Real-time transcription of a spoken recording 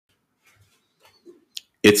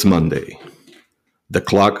It's Monday. The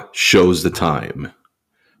clock shows the time.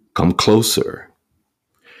 Come closer.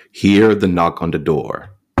 Hear the knock on the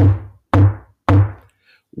door.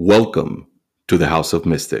 Welcome to the House of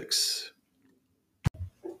Mystics.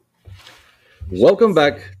 Welcome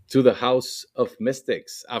back to the House of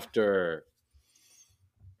Mystics after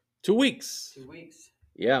 2 weeks. 2 weeks.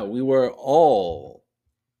 Yeah, we were all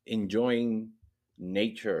enjoying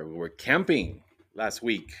nature. We were camping last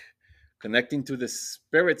week, connecting to the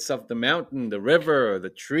spirits of the mountain, the river,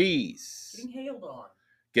 the trees. Getting hailed on.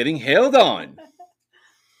 Getting hailed on.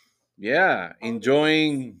 Yeah,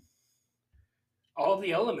 enjoying all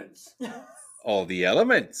the elements. all the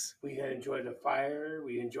elements. We enjoyed the fire,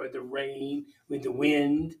 we enjoyed the rain, with the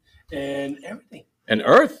wind, and everything. And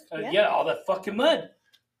earth. Yeah, all that fucking mud.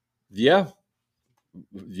 Yeah.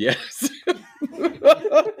 Yes.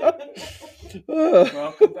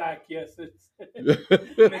 Welcome back. Yes, And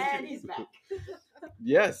he's back.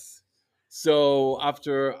 Yes. So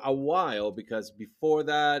after a while, because before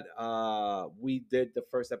that, we did the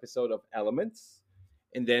first episode of Elements,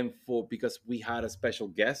 and then because we had a special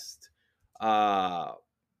guest, Brynhild,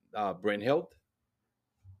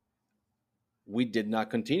 we did not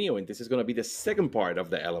continue, and this is going to be the second part of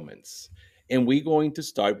the elements, and we're going to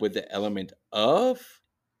start with the element of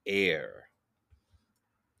air.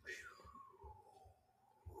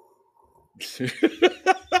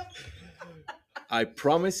 I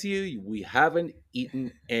promise you, we haven't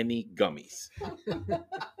eaten any gummies.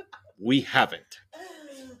 We haven't.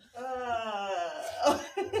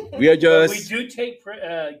 We are just. We do take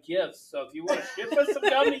gifts, so if you want to ship us some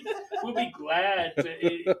gummies, we'll be glad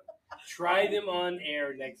to try them on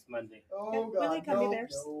air next Monday. Oh, God. Really, gummy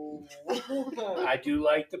bears? No. I do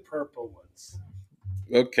like the purple ones.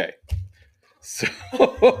 Okay.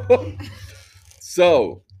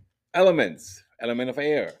 So elements, element of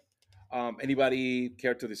air. Anybody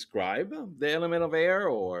care to describe the element of air,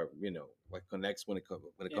 or what connects when it comes?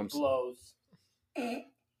 It blows.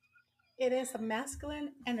 It is a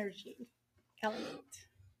masculine energy element.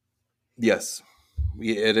 Yes,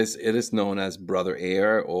 it is. It is known as brother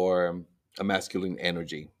air or a masculine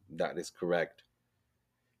energy. That is correct.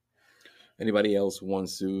 Anybody else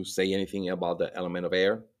wants to say anything about the element of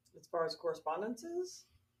air? As far as correspondences?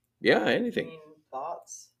 Yeah, I anything. mean,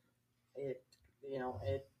 thoughts. It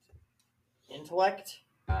intellect.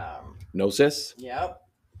 Gnosis, Yep.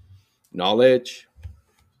 knowledge,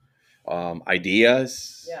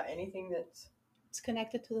 ideas. Yeah, anything that's. It's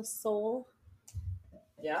connected to the soul.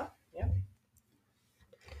 Yeah.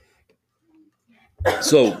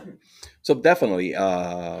 So definitely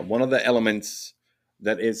one of the elements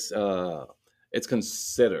that is it's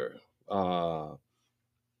considered that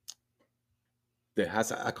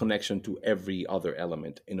has a connection to every other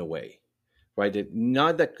element in a way, right?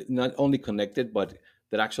 Not only connected, but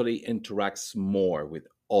that actually interacts more with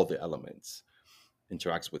all the elements.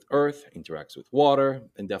 Interacts with earth, interacts with water,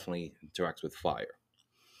 and definitely interacts with fire,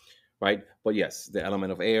 right? But yes, the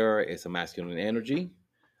element of air is a masculine energy.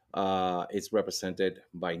 It's represented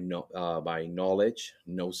by knowledge,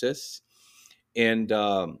 gnosis, and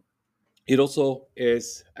it also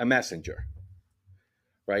is a messenger,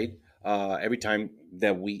 right? Every time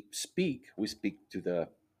that we speak to the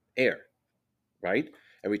air, right?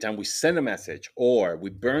 Every time we send a message or we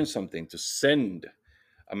burn something to send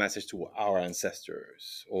a message to our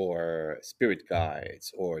ancestors or spirit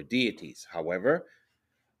guides or deities, however,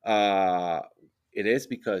 it is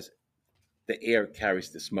because the air carries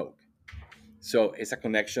the smoke. So it's a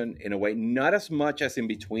connection in a way, not as much as in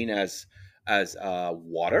between as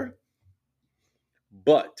water,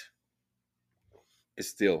 but it's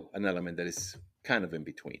still an element that is kind of in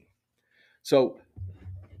between. So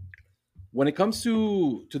when it comes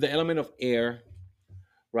to the element of air,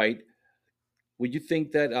 right? Would you say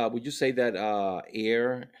that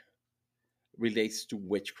air relates to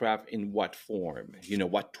witchcraft in what form?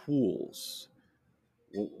 What tools?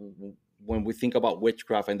 When we think about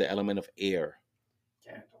witchcraft and the element of air,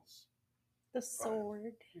 Candles. The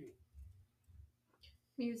sword.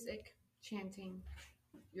 Music, chanting,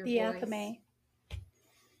 your The voice. athame.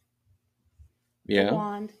 yeah. The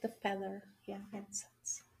wand. The feather. Yeah,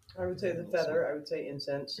 incense. I would say the feather. I would say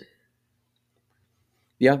incense.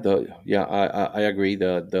 Yeah, I agree.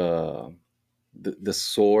 The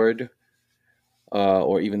sword,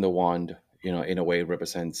 or even the wand, in a way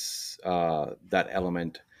represents that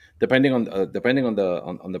element, depending on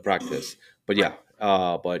the practice. But yeah,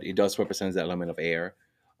 but it does represent the element of air.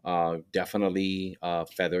 Definitely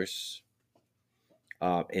feathers,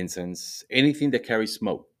 incense, anything that carries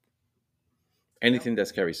smoke, anything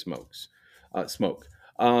that carries smoke.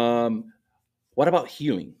 What about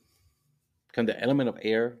healing? Can the element of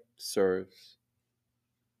air serve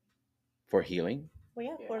for healing? Well,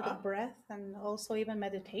 yeah, for the Yeah. breath and also even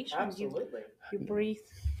meditation. Absolutely. You breathe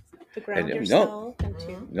to ground no. yourself and to.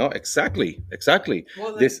 Mhm. No, exactly.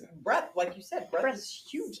 Well, the This breath, like you said, breath Breath. is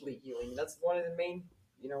hugely healing. That's one of the main,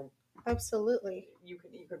 Absolutely. you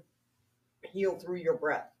could heal through your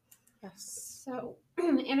breath. Yes. So,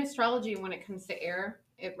 in astrology, when it comes to air,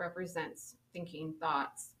 it represents thinking,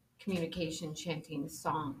 thoughts, communication, chanting,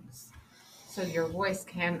 songs. So, your voice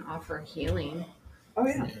can offer healing. Oh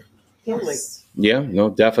yeah, totally. Yes. Yeah, no,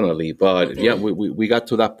 definitely. But yeah, we got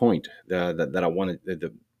to that point that I wanted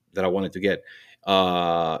that I wanted to get.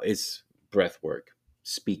 It's breath work,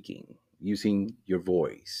 speaking, using your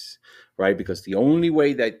voice, right? Because the only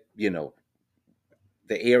way that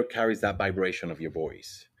the air carries that vibration of your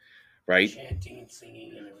voice, right? Chanting and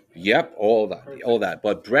singing and everything. Yep, all that.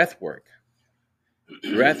 But breath work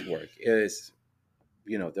is,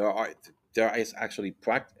 there is actually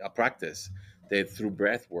a practice that through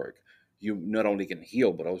breath work you not only can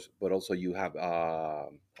heal, but also you have I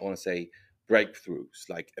want to say breakthroughs,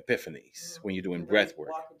 like epiphanies, when you're doing breath work.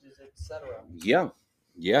 Blockages, etc. Yeah,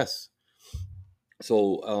 yes.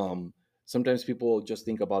 So sometimes people just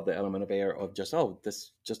think about the element of air of just, oh,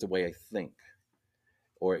 that's just the way I think,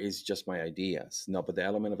 or it's just my ideas. No, but the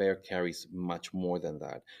element of air carries much more than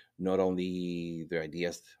that. Not only the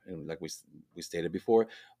ideas, like we stated before,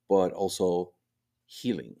 but also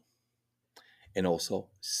healing, and also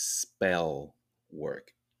spell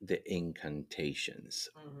work, the incantations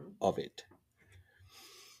of it.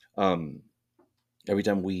 Every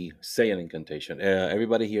time we say an incantation,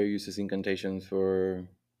 everybody here uses incantations for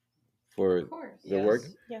Of course. their work.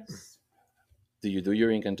 Yes. Do you do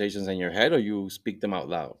your incantations in your head, or you speak them out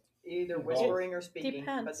loud? Either whispering or speaking, but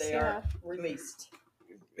Depends, they yeah. are released.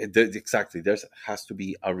 Exactly. There has to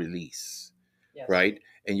be a release, Yes. right?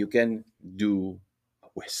 And you can do a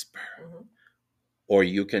whisper, Mhm. or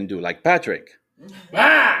you can do like Patrick.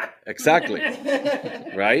 Ah! Exactly.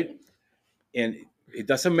 Right? And it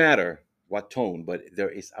doesn't matter what tone, but there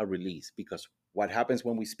is a release, because what happens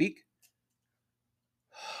when we speak?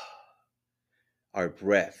 Our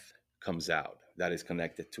breath comes out, that is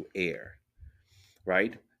connected to air,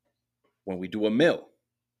 right? When we do a mill,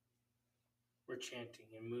 We're chanting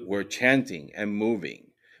and moving. we're chanting and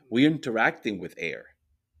moving. We're interacting with air.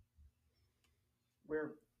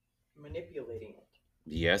 We're manipulating it.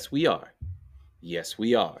 Yes, we are. Yes,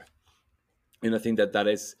 we are. And I think that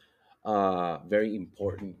is very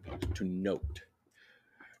important to note,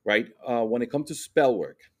 right? When it comes to spell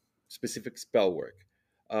work, specific spell work,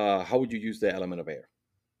 how would you use the element of air?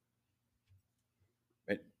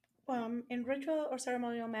 Right? In ritual or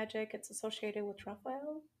ceremonial magic, it's associated with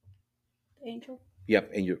Raphael, the angel.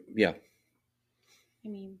 Yep, and yeah. I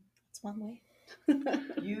mean, it's one way.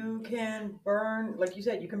 You can burn, like you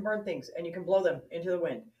said, you can burn things and you can blow them into the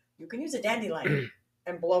wind. You can use a dandelion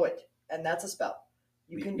and blow it, and that's a spell.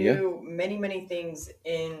 You can do many, many things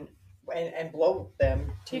and blow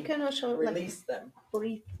them to You can also release them.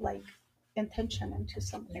 breathe intention into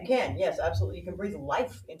something. You can, yes, absolutely. You can breathe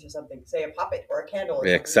life into something, say a puppet or a candle. Or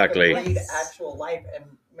Exactly. You can breathe Yes. actual life and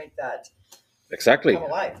make that Exactly. come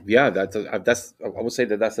alive. Yeah, that's I would say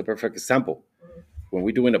that's the perfect example. Mhm. When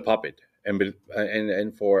we're doing a puppet,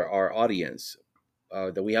 and for our audience,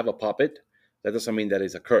 that we have a puppet, that doesn't mean that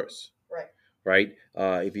it's a curse, Right. right?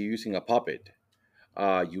 If you're using a puppet,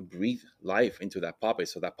 you breathe life into that puppet,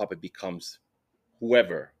 so that puppet becomes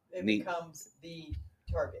whoever It needs becomes the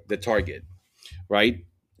target. the target, right?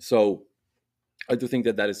 So I do think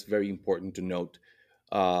that is very important to note,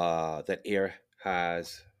 that air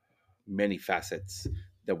has many facets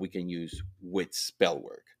that we can use with spell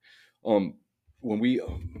work. When we,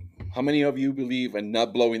 how many of you believe in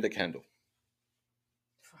not blowing the candle?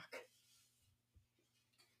 Fuck.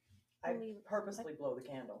 I purposely blow the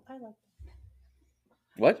candle. I like that.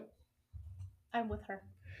 What? I'm with her.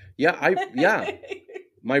 Yeah,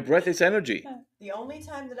 my breath is energy. The only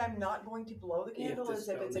time that I'm not going to blow the candle the is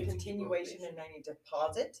if spell it's a needs to be continuation broken. and I need to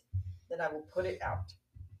pause it, then I will put it out.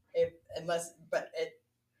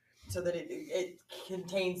 So that it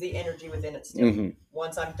contains the energy within it still. Mhm.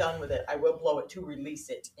 Once I'm done with it, I will blow it to release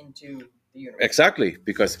it into the universe. Exactly,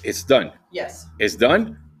 because it's done. Yes. It's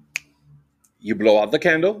done. You blow out the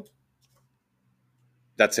candle.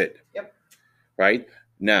 That's it. Yep. Right?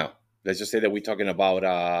 Now, let's just say that we're talking about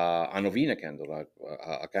a novena candle,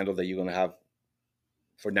 a candle that you're going to have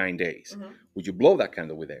for 9 days. Mhm. Would you blow that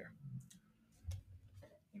candle with air?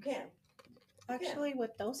 You can. Actually,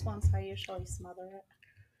 with those ones, I usually smother it.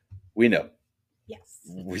 We know. Yes.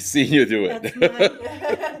 We've seen you do it.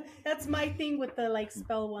 That's my thing with the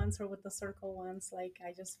spell ones or with the circle ones.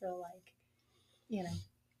 I just feel like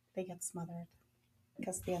they get smothered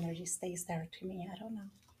because the energy stays there to me. I don't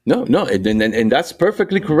know. No, and that's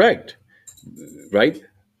perfectly correct, right?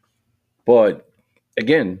 But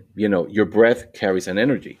again, your breath carries an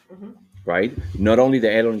energy, Mhm. right? Not only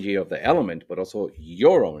the energy of the element, but also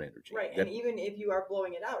your own energy. Right, and even if you are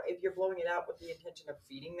blowing it out, if you're blowing it out with the intention of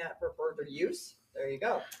feeding that for further use, there you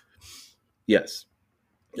go. Yes,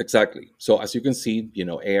 exactly. So as you can see,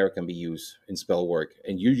 air can be used in spell work,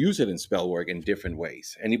 and you use it in spell work in different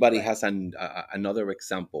ways. Anybody Right. has another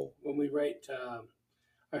example? When we write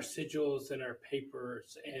our sigils and our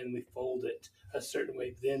papers and we fold it a certain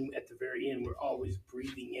way, then at the very end we're always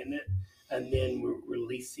breathing in it, and then we're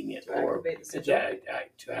releasing it To activate the sigil.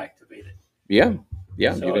 to activate it. Yeah,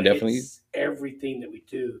 yeah, So you can definitely. it's everything that we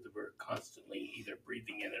do that we're constantly either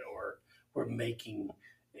breathing in it or we're making,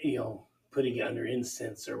 putting it under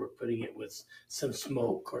incense, or we're putting it with some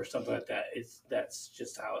smoke or something like that. That's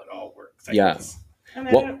just how it all works. I Yeah. guess. And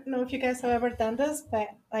I Well- don't know if you guys have ever done this, but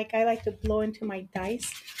I like to blow into my dice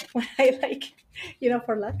when I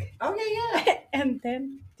for luck, Oh yeah. and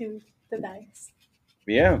then do the dice.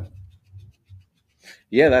 Yeah,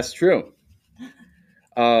 that's true.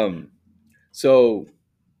 So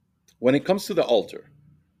when it comes to the altar,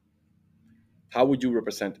 how would you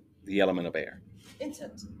represent the element of air?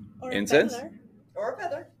 Incense Or Incense? a feather. or a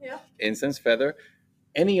feather. Yeah. Incense, feather,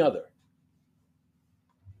 any other?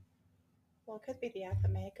 Well, it could be the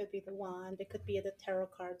athame, it could be the wand, it could be the tarot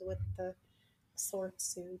card with the sword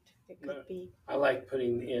suit. It could be. I like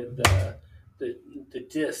putting in the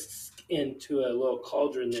discs into a little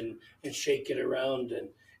cauldron and shake it around, and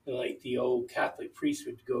like the old Catholic priest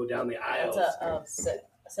would go down the aisles. That's a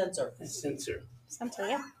sensor. A censer. Something,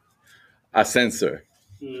 yeah. A sensor.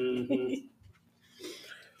 Mhm.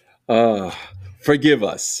 Forgive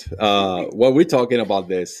us. When we're talking about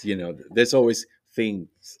this, there's always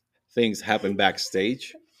things happen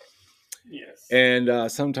backstage, Yes. and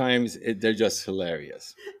sometimes they're just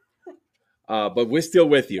hilarious. But we're still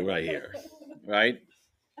with you right here, right?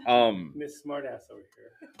 Miss Smartass over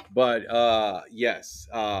here. But yes,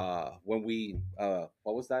 when we what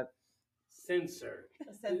was that? Censor.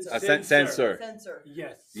 A sensor. A Sensor. sensor. Sensor.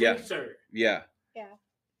 Yes. Yeah. Censor. Yeah, Yeah.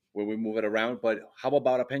 where we move it around. But how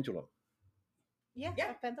about a pendulum? Yeah,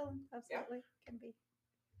 Yeah. a pendulum, absolutely can be.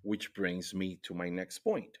 Which brings me to my next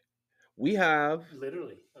point. We have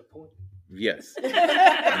Literally a point. yes,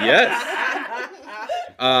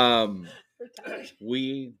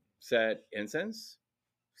 we said incense,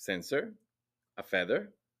 censer, a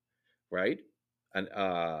feather, right, and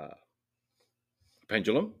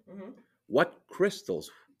pendulum. Mhm. What crystals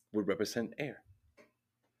would represent air?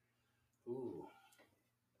 Ooh.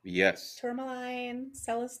 Yes. Tourmaline,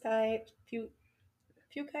 celestite,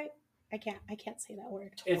 pukite. I can't say that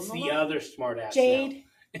word. It's the Tourmaline? other smartass. Jade,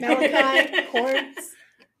 now. malachite, quartz.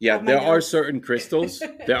 Yeah, Oh my there are God. certain crystals.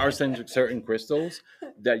 There are certain crystals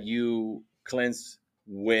that you cleanse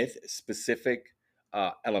with specific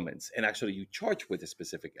elements, and actually you charge with the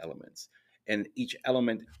specific elements, and each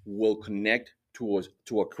element will connect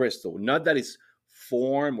to a crystal. Not that it's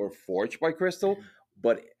formed or forged by crystal,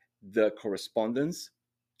 but the correspondence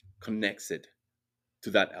connects it to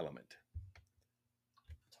that element.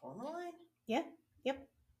 Tourmaline? Yeah. Yep.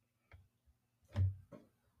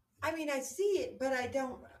 I mean, I see it, but I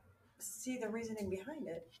don't see the reasoning behind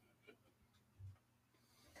it.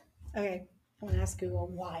 Okay. I'm gonna ask Google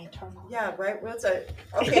why tourmaline. Yeah, right. What's a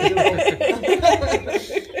okay? Google.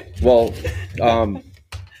 Well,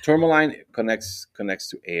 tourmaline connects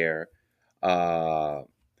to air.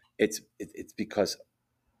 It's because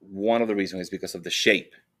one of the reasons is because of the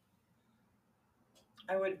shape.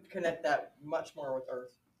 I would connect that much more with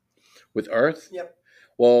Earth. With Earth, Yep.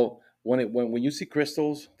 well, when you see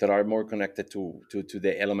crystals that are more connected to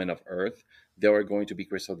the element of Earth, there are going to be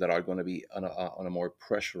crystals that are going to be on a more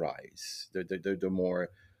pressurized. They're more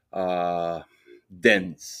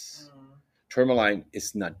dense. Tourmaline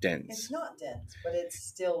is not dense. It's not dense, but it's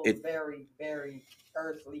still very, very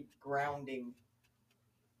earthly grounding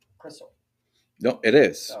crystal. No, it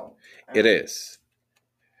is. So It is.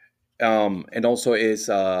 And also is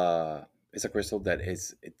it's a crystal that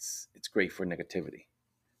it's great for negativity.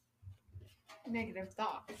 Negative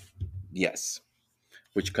thoughts. Yes,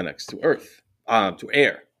 which connects to Earth, to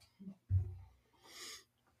air.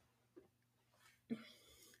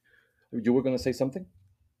 You were going to say something,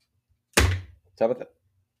 Tabitha?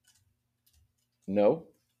 No.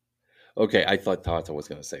 Okay, I thought Tabitha was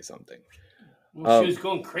going to say something. Well, she was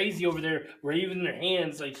going crazy over there, waving her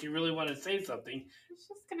hands like she really wanted to say something. I was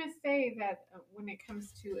just going to say that when it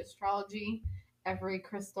comes to astrology, every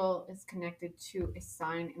crystal is connected to a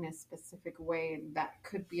sign in a specific way. And that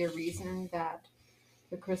could be a reason that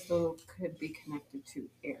the crystal could be connected to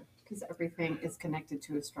air because everything is connected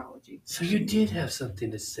to astrology. So you did have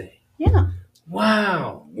something to say. Yeah.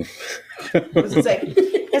 Wow. What does it say?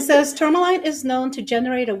 It says tourmaline is known to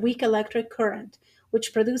generate a weak electric current,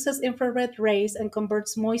 which produces infrared rays and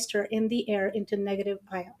converts moisture in the air into negative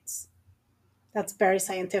ions. That's very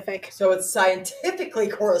scientific. So it's scientifically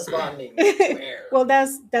corresponding to air. Well,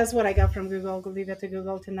 that's what I got from Google. Leave it to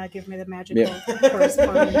Google to not give me the magical Yeah.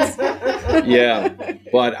 correspondence. Yeah,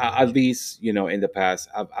 but at least in the past,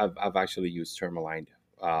 I've actually used tourmaline,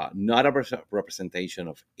 not a representation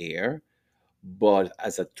of air, but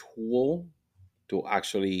as a tool to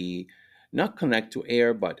actually not connect to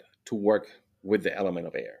air, but to work with the element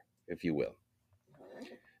of air, if you will.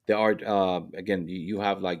 There are again, you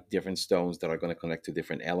have like different stones that are going to connect to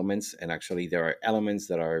different elements, and actually there are elements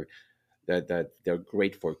that they're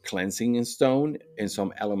great for cleansing in stone, and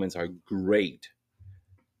some elements are great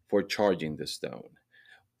for charging the stone.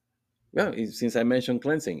 Well, since I mentioned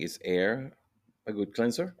cleansing, is air a good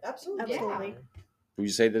cleanser? Absolutely. Absolutely. Would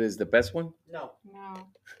you say that is the best one? No, No.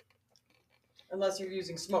 unless you're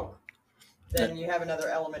using smoke. Then you have another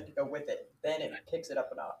element to go with it. Then it kicks it up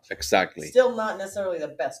a notch. Exactly. Still not necessarily the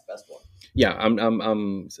best one. Yeah,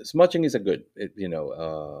 smudging is a good,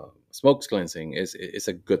 smoke cleansing is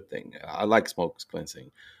a good thing. I like smoke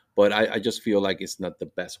cleansing, but I just feel like it's not the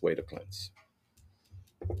best way to cleanse.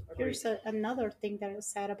 Here's another thing that is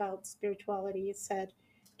said about spirituality. It said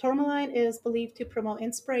tourmaline is believed to promote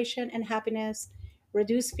inspiration and happiness,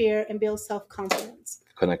 reduce fear, and build self-confidence.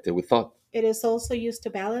 Connected with thought. It is also used to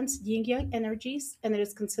balance yin-yang energies, and it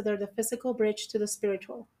is considered a physical bridge to the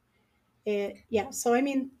spiritual. So I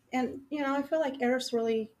mean, and I feel like air is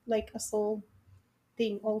really like a soul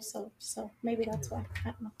thing also. So maybe that's why.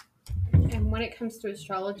 I don't know. And when it comes to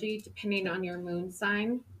astrology, depending on your moon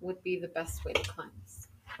sign, would be the best way to cleanse.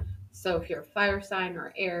 So if you're a fire sign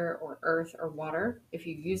or air or earth or water, if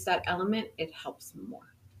you use that element, it helps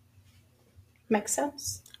more. Makes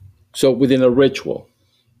sense. So within a ritual,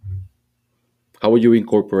 how would you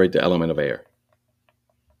incorporate the element of air?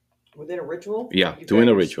 Within a ritual? Yeah, you've doing got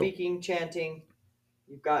a your ritual. Speaking, chanting,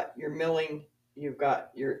 you've got your milling, you've got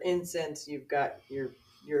your incense, you've got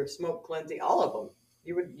your smoke cleansing, all of them.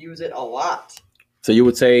 You would use it a lot. So you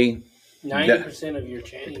would say 90% of your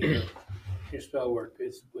chanting, your spell work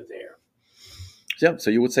is with air. yeah. So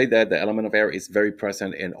you would say that the element of air is very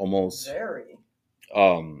present in almost Very.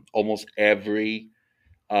 every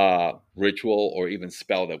ritual or even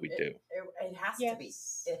spell that we do. It has to be.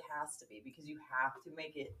 Yes. It has to be because you have to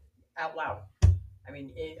make it out loud. I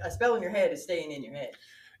mean, a spell in your head is staying in your head.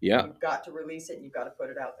 Yeah. You've got to release it and you've got to put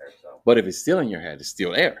it out there. So, But if it's still in your head, it's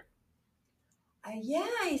still air. yeah,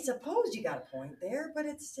 I suppose you got a point there, but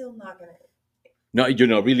it's still not going to. No, you're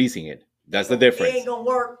not releasing it. That's the It difference. ain't going to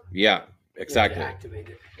work. Yeah, exactly. You have to activate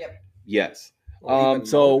it. Yes. Well, even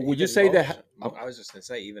So would you say motion. that- I was just gonna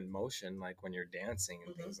say even motion, like when you're dancing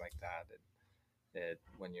and Mhm. things like that,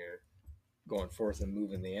 when you're going forth and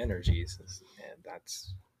moving the energies, and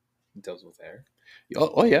that's deals with air.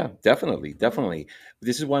 Oh yeah, definitely.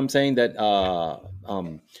 This is why I'm saying that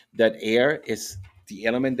that air is the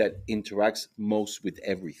element that interacts most with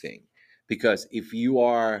everything. Because if you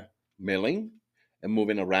are milling and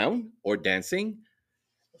moving around or dancing,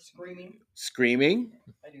 screaming,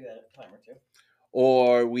 I do that a time or two.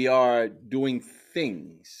 or we are doing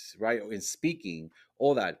things, right? And speaking,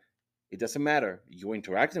 all that, it doesn't matter. You're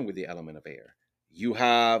interacting with the element of air. You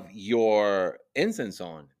have your incense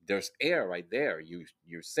on. There's air right there.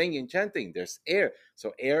 You're singing, chanting. There's air.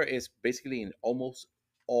 So air is basically in almost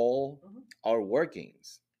all our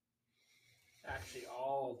workings. Actually,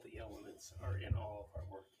 all the elements are in all of our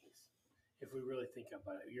workings. If we really think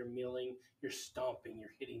about it, you're milling, you're stomping,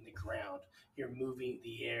 you're hitting the ground, you're moving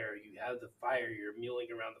the air, you have the fire, you're milling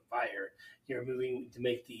around the fire, you're moving to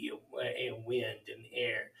make the wind and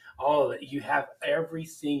air. All of it. You have every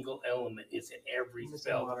single element is in every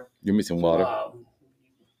spell. You're missing water.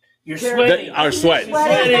 You're sweating. Our sweat. You're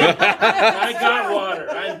sweating. I got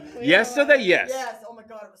water. Yesterday, yes. Yes. Oh my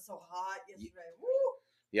God, it was so hot yesterday. Woo.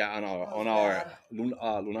 Yeah, on Oh, our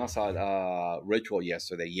God. Lunasa ritual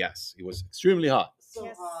yesterday, yes, it was extremely hot. So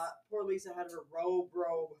Yes. hot. Poor Lisa had her robe.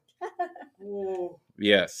 Whoa.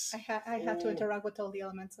 Yes. I had to interact with all the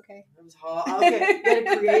elements. Okay. It was hot. Okay, you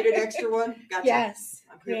gotta create an extra one. Gotcha. Yes.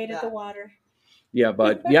 I'm here for Created the that. water. Yeah,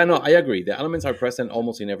 but yeah, no, I agree. The elements are present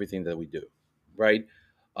almost in everything that we do, right?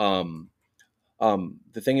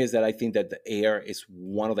 The thing is that I think that the air is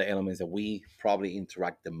one of the elements that we probably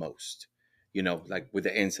interact the most. Like with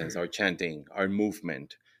the incense, our chanting, our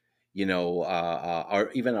movement, our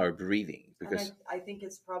even our breathing. Because And I think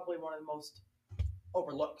it's probably one of the most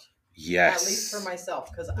overlooked Yes. At least for myself,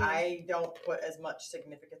 because Yeah. I don't put as much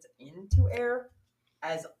significance into air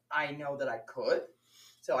as I know that I could.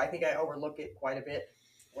 So I think I overlook it quite a bit.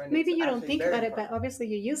 When Maybe it's you don't actually think very about it, important. but obviously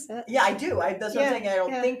you use it. Yeah, I do. That's what I'm Yeah, saying. I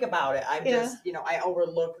don't yeah. think about it. I'm Yeah. just, I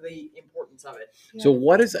overlook the importance of it. So Yeah.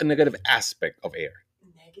 what is a negative aspect of air?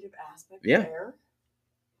 Negative aspect Yeah. of air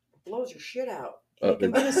blows your shit out. It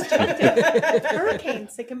can be destructive.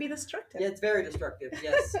 Hurricanes, it can be destructive. Yeah, it's very destructive.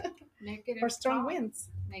 Yes. Negative Or strong thoughts, winds.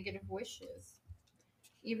 negative wishes.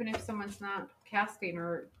 Even if someone's not casting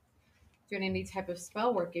or doing any type of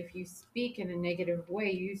spell work, if you speak in a negative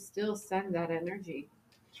way, you still send that energy.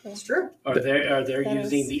 True. It's true. Are they That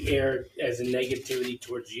using is- the air as a negativity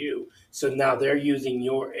towards you? So now they're using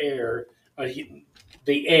your air,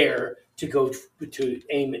 the air, to go to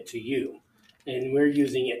aim it to you, and we're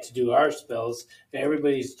using it to do our spells. And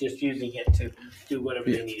everybody's just using it to do whatever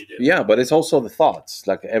they need to do. Yeah, but it's also the thoughts.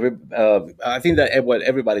 Like I think that what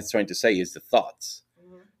everybody's trying to say is the thoughts.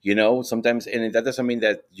 Sometimes, and that doesn't mean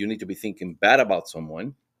that you need to be thinking bad about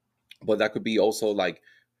someone, but that could be also like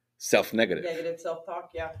self-negative. Negative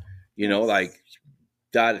self-talk. Yeah. Yes. Like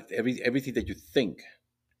that. Everything that you think,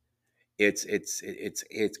 it's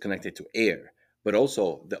connected to air, but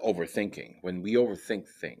also the overthinking. When we overthink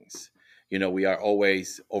things, we are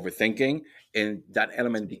always overthinking, and that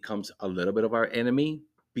element becomes a little bit of our enemy,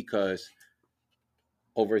 because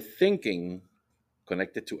overthinking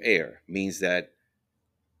connected to air means that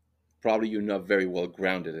probably you're not very well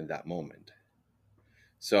grounded in that moment.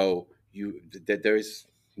 So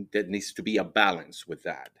there needs to be a balance with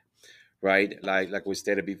that, right? Like we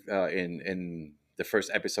stated in the first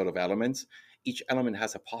episode of Elements, each element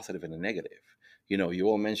has a positive and a negative. You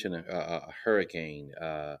all mentioned a hurricane,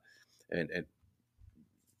 and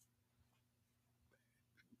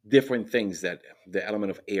different things that the element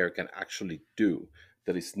of air can actually do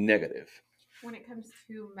that is negative. When it comes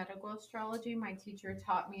to medical astrology, my teacher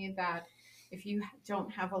taught me that if you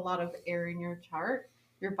don't have a lot of air in your chart,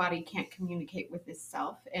 your body can't communicate with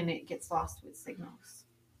itself and it gets lost with signals.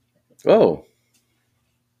 Oh,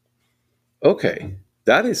 okay.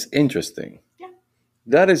 That is interesting. Yeah.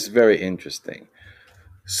 That is very interesting.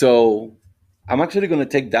 So I'm actually going to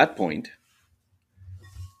take that point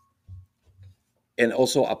and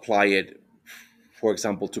also apply it, for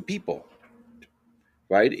example, to people,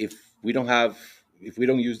 right? If we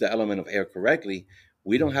don't use the element of air correctly,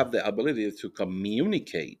 we don't have the ability to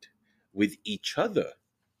communicate with each other,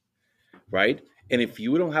 right? And if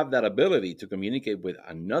you don't have that ability to communicate with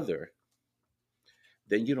another,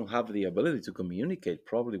 then you don't have the ability to communicate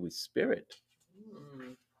probably with spirit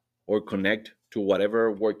or connect to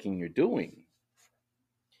whatever working you're doing.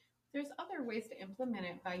 There's other ways to implement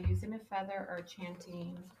it by using a feather or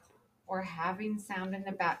chanting or having sound in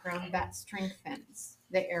the background that strengthens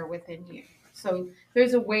the air within you. So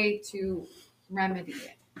there's a way to remedy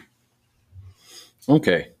it.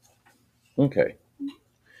 Okay.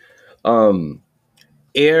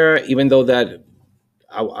 Air, even though that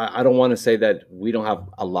I don't want to say that we don't have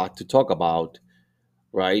a lot to talk about,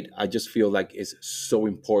 right? I just feel like it's so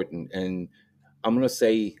important, and I'm gonna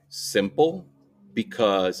say simple,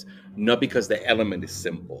 because not because the element is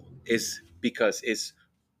simple, it's because it's,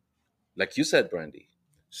 like you said, Brandy,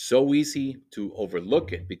 so easy to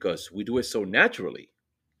overlook it because we do it so naturally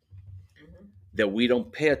that we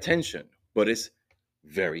don't pay attention, but it's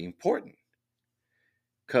very important.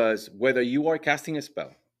 Because whether you are casting a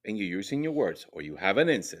spell and you're using your words, or you have an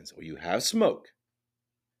incense, or you have smoke,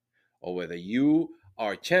 or whether you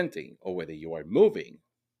are chanting, or whether you are moving,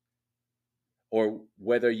 or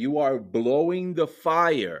whether you are blowing the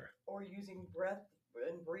fire, Or using breath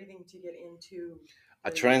and breathing to get into a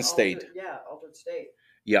the trance state, altered state.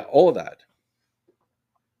 yeah, all that.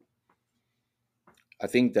 I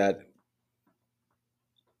think that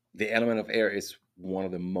the element of air is one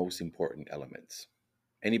of the most important elements.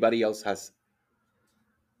 Anybody else has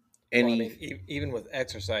any? Well, I mean, even with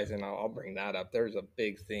exercise, and I'll bring that up, there's a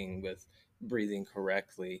big thing with breathing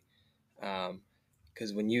correctly.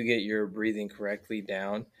 Because when you get your breathing correctly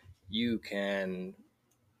down, you can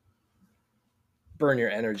burn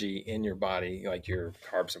your energy in your body, like your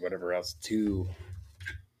carbs or whatever else, to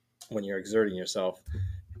when you're exerting yourself,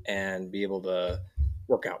 and be able to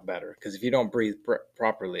work out better. Because if you don't breathe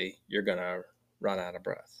properly, you're going to run out of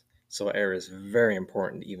breath. So air is very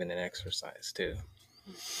important even in exercise too.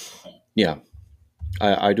 Yeah,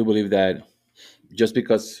 I do believe that just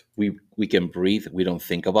because we can breathe, we don't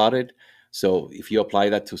think about it. So if you apply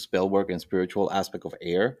that to spell work and spiritual aspect of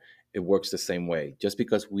air, it works the same way. Just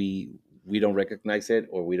because we don't recognize it,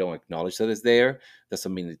 or we don't acknowledge that it's there,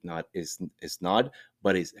 doesn't mean it's not,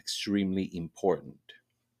 but it's extremely important.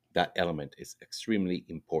 that element is extremely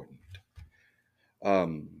important.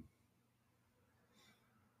 Um,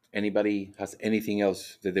 Anybody has anything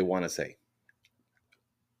else that they want to say?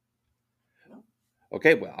 No.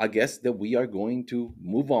 Okay, well, I guess that we are going to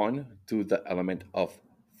move on to the element of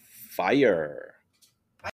fire.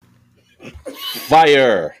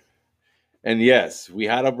 Fire. And yes, we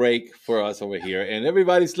had a break for us over here, and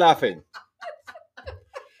everybody's laughing.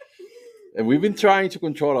 And we've been trying to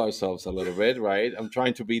control ourselves a little bit, right? I'm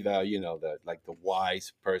trying to be the, the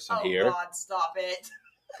wise person Oh here. God, stop it.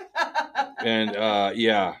 And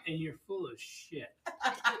yeah, And you're full of shit.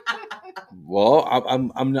 well,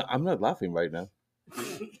 I'm not laughing right now,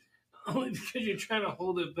 Only because you're trying to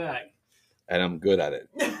hold it back. and I'm good at it.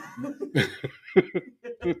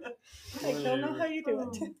 I don't know how you do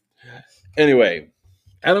it. Anyway,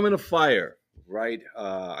 element of fire, right?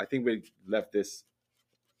 I think we left this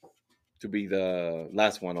to be the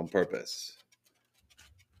last one on purpose.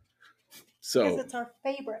 Because So it's our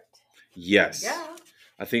favorite. yes, Yeah.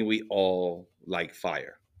 I think we all like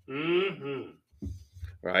fire, Mm-hmm.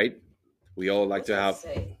 right? We all like to have.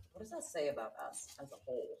 What does that say about us as a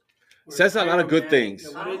whole? Says a lot of good things.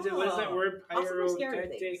 What is it? What is that word? Possibly scary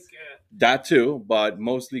Pyrotechnic. things. That too, but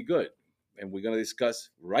mostly good. And we're going to discuss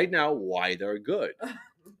right now why they're good.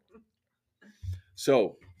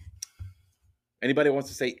 So, anybody wants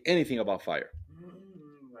to say anything about fire? I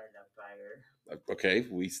love fire. Okay,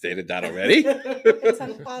 we stated that already. It's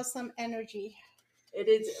an awesome energy It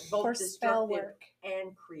is for both spell destructive work.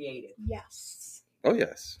 and creative. Yes. Oh,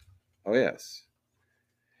 yes. Oh, yes.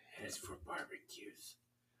 And it's for barbecues.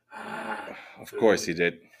 Of course he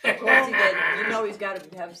did. Of course he did. You know he's got to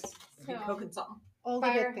be So- cooking something. All the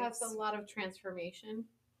Fire good has things. a lot of transformation.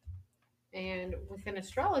 And within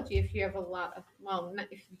astrology, if you have a lot of,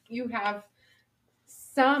 if you have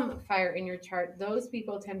some fire in your chart, those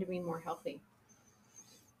people tend to be more healthy.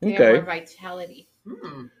 They have Okay. more vitality.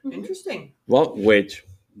 Interesting. Well,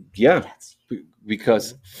 yeah, That's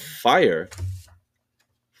because fire,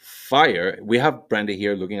 we have Brandy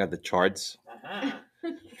here looking at the charts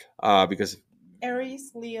Uh-huh. because,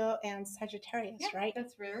 Aries, Leo, and Sagittarius, Yeah, right?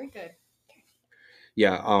 that's very good.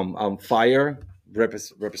 yeah, fire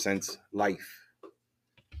represents life.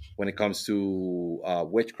 When it comes to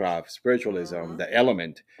witchcraft, spiritualism, the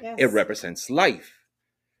element, Yes. it represents life.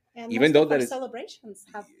 And even most though of that our is- celebrations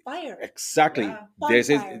have fire. Exactly. Yeah. This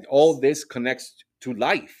is Bonfires. all this connects to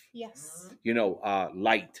life. Yes.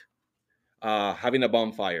 Light, having a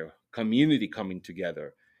bonfire, community coming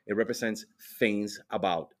together. It represents things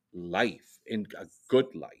about life, in a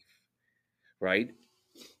good life, right?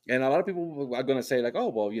 And a lot of people are going to say like, oh,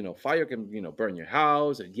 well, fire can, burn your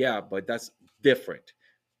house. Yeah, but that's different.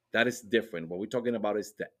 That is different. What we're talking about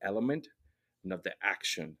is the element, not the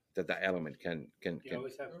action that the element can. You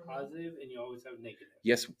always have positive and you always have negative.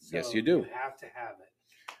 Yes, yes, you do. You have to have it.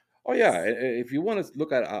 Oh yeah, if you want to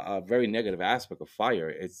look at a very negative aspect of fire,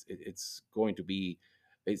 it's going to be,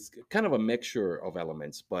 it's kind of a mixture of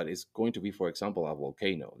elements, but it's going to be, for example, a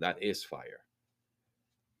volcano. That is fire.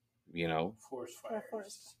 Forest Or fires.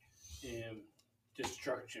 forest. And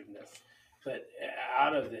destructiveness. But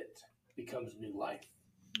out of it becomes new life.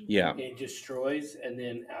 Yeah, It destroys, and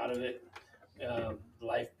then out of it,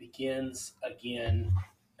 life begins again,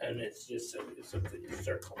 and it's just it's a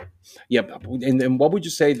circle. yeah. And what would you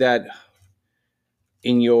say that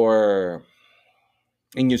in your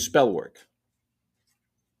spell work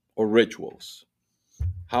or rituals,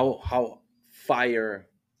 how fire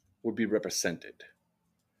would be represented?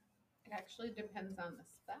 It actually depends on the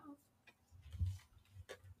spell.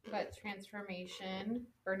 But transformation,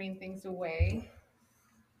 burning things away,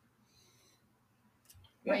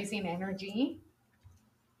 raising energy.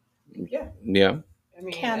 Yeah. Yeah, I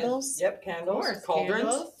mean, Candles. Yep, candles. Of course, Cauldrons.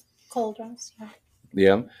 candles. Cauldrons, yeah.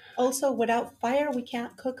 yeah. Also, without fire, we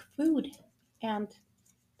can't cook food. And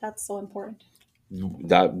that's so important.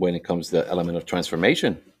 That when it comes to the element of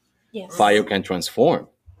transformation, Yes. fire can transform,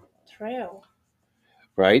 True.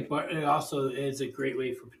 right? But it also is a great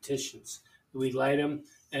way for petitions. We light them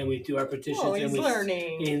and we do our petitions. Oh, and he's we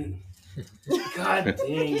learning. God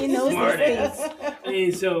dang, He knows smart these ass.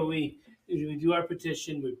 And so we do our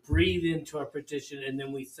petition, we breathe into our petition, and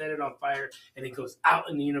then we set it on fire, and it goes out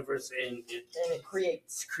in the universe, and it And it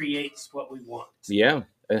creates. creates what we want. Yeah.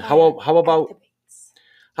 And Fire how activates.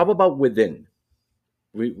 about within?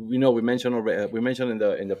 We mentioned already. We mentioned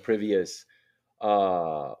in the previous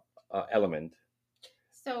element.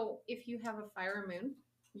 So if you have a fire moon,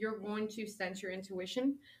 you're going to sense your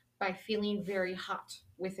intuition by feeling very hot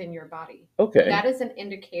within your body. Okay. That is an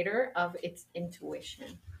indicator of its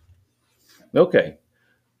intuition. Okay.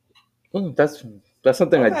 That's That's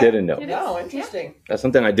something I Okay. didn't know. It No, is, interesting. That's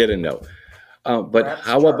something I didn't know. But Grabs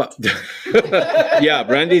how chart. about? Yeah,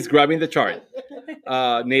 Brandy's grabbing the chart.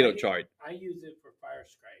 NATO chart. I use it for fire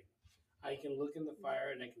scribe. I can look in the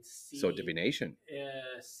fire and I can see So divination.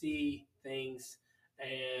 see things,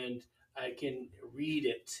 and I can read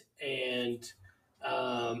it, and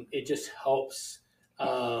it just helps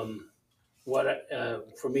for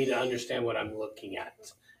me to understand what I'm looking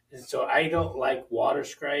at. And so I don't like water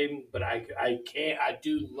scribing, but I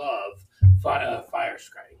do love fire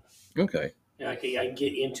scribing. Okay. And I can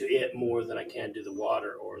get into it more than I can do the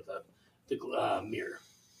water or the mirror.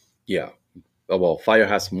 Yeah. Well, fire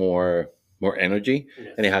has more energy,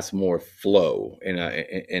 Yes. and it has more flow in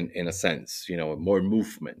a sense. More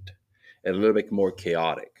movement, a little bit more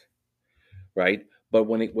chaotic, right? But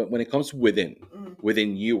when it comes within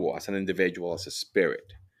you as an individual, as a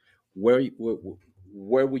spirit, where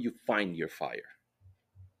will you find your fire?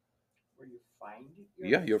 Where you find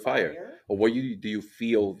Yeah, your fire. Or do you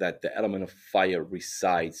feel that the element of fire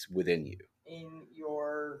resides within you? In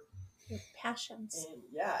your Passions.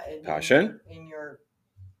 Passion? In your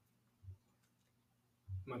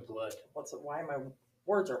My blood. why my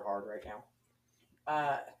words are hard right now.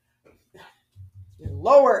 Your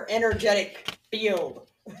lower energetic field.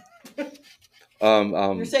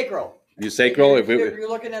 Your sacral. Your sacral. If you're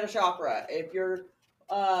looking at a chakra, if you're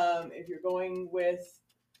going with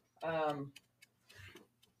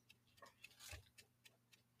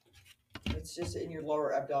it's just in your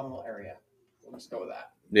lower abdominal area. We'll just go with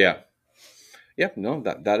that. Yeah. No,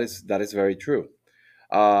 that is very true.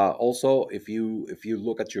 Also, if you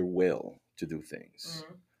look at your will to do things,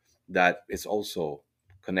 that is also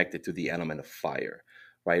connected to the element of fire,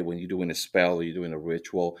 right? When you're doing a spell or you're doing a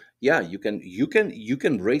ritual, yeah, you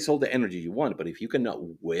can raise all the energy you want, but if you cannot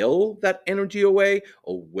will that energy away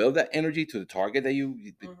or will that energy to the target that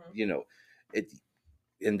you know, it,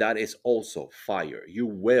 and that is also fire. Your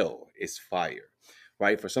will is fire,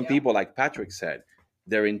 right? For some people, like Patrick said,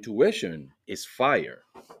 their intuition is fire,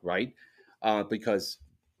 right? Because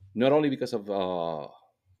not only because of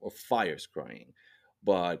fire scrying,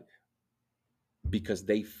 but because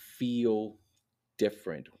they feel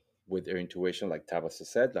different with their intuition, like Tabitha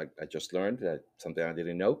said, like I just learned that something I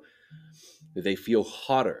didn't know. They feel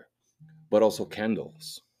hotter, but also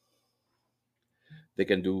candles. They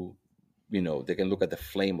can do, they can look at the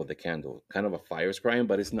flame of the candle, kind of a fire scrying,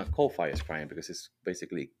 but it's not called fire scrying because it's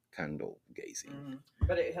basically candle gazing.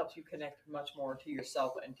 But it helps you connect much more to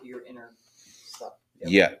yourself and to your inner stuff.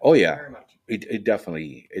 Yeah. Oh yeah. Very much. It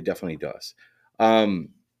definitely does.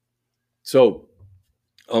 So,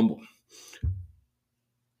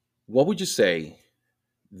 what would you say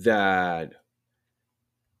that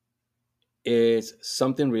is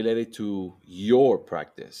something related to your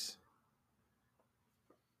practice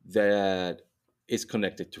that is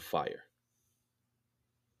connected to fire?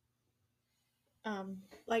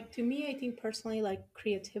 Like to me, I think personally, like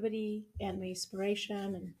creativity and my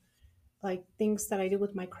inspiration and like things that I do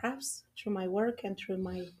with my crafts through my work and through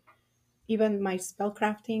even my spell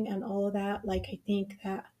crafting and all of that. Like I think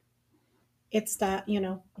that it's that,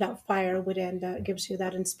 that fire within that gives you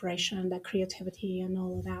that inspiration, that creativity and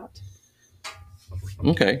all of that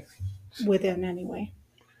Okay. within anyway.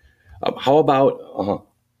 How about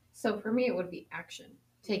So for me, it would be action,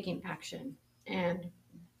 taking action and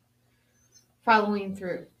following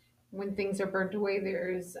through. When things are burnt away,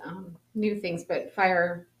 there's new things, but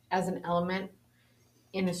fire as an element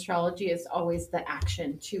in astrology is always the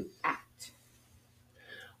action to act.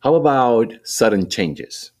 how about sudden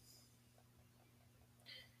changes?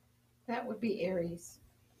 That would be Aries.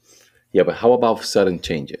 Yeah, but how about sudden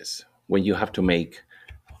changes when you have to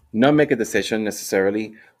not make a decision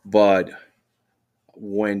necessarily, but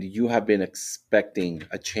when you have been expecting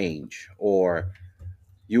a change or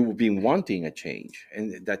you've been wanting a change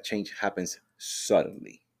and that change happens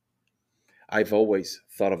suddenly? I've always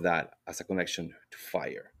thought of that as a connection to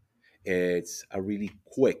fire. It's a really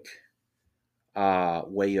quick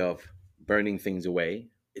way of burning things away.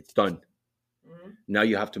 It's done. Now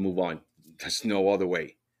you have to move on. There's no other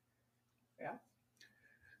way. Yeah.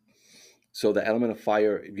 So the element of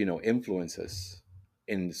fire, influences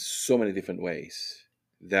in so many different ways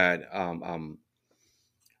that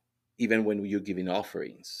even when you're giving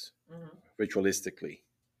offerings ritualistically,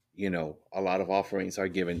 a lot of offerings are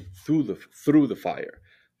given through the fire.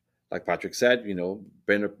 Like Patrick said,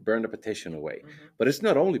 burn a petition away. But it's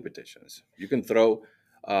not only petitions. You can throw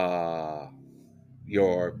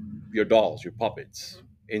your dolls, your puppets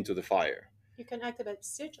into the fire. You can activate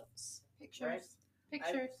sigils. Pictures.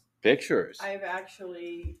 Pictures. I've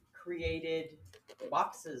actually created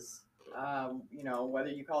boxes Whether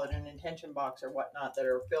you call it an intention box or whatnot, that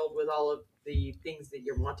are filled with all of the things that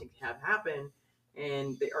you're wanting to have happen,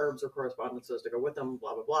 and the herbs or correspondences to go with them,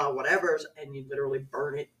 blah blah blah, whatever, and you literally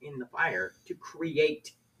burn it in the fire to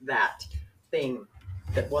create that thing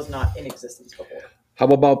that was not in existence before. How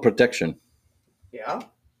about protection? Yeah,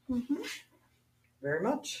 Mhm. very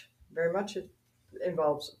much, very much. It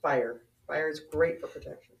involves fire. Fire is great for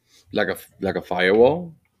protection. Like a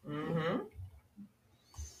firewall? Mm-hmm.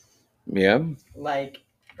 Yeah. Like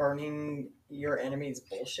burning your enemy's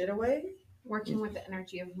bullshit away. Working with the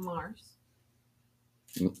energy of Mars.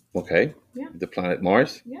 Okay. Yeah. The planet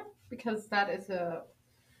Mars. Yeah, because that is the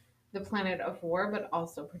planet of war, but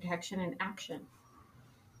also protection and action.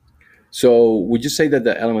 So would you say that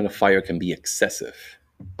the element of fire can be excessive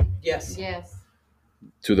Yes. Yes.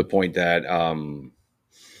 to the point that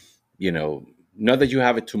not that you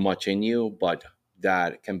have it too much in you, but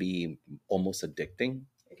that can be almost addicting?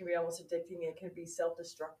 It can be almost addicting. It can be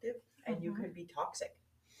self-destructive, and you Mhm. can be toxic.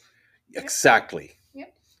 Exactly.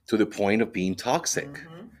 Yep. To the point of being toxic.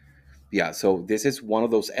 Mm-hmm. Yeah. So this is one of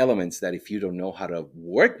those elements that if you don't know how to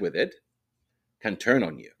work with it, can turn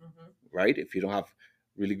on you, Mm-hmm. right? If you don't have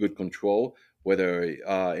really good control, whether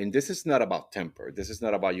and this is not about temper. This is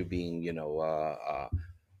not about you being,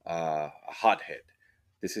 a hothead.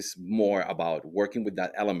 This is more about working with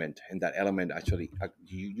that element, and that element actually,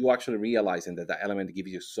 you actually realizing that element gives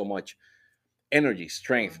you so much energy,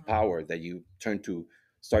 strength, Mhm. power that you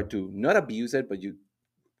start to not abuse it, but you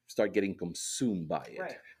start getting consumed by it.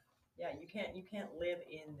 Right. Yeah, you can't live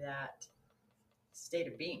in that state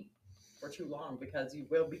of being for too long, because you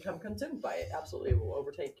will become consumed by it. Absolutely, it will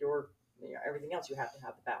overtake your everything else. You have to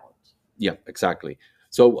have the balance. Yeah, exactly.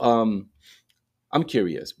 So I'm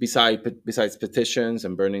curious. Besides petitions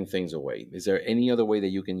and burning things away, is there any other way that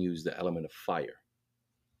you can use the element of fire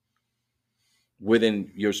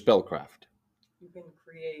within your spellcraft? You can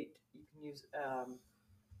use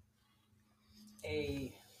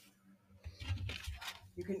a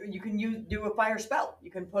you can do a fire spell.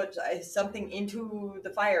 You can put something into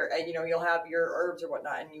the fire, and you'll have your herbs or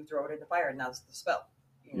whatnot, and you throw it in the fire, and that's the spell.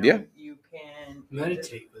 Yeah. You can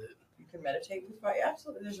Meditate with it. You can meditate with fire.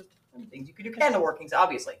 Absolutely, there's a ton of things you can do. Candle workings,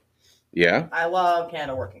 obviously. Yeah. I love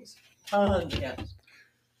candle workings. Tons of candles.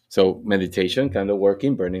 So meditation, kind of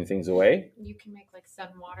working, burning things away. You can make like sun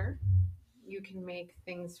water. You can make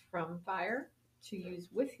things from fire to use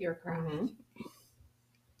with your craft. Mhm.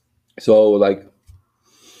 So like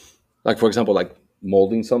for example, like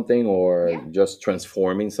molding something or Yeah. just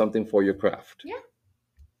transforming something for your craft. Yeah.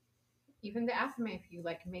 Even the athame, if you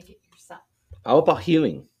like, make it yourself. How about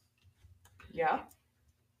healing? Yeah,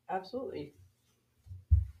 absolutely.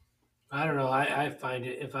 I don't know. I find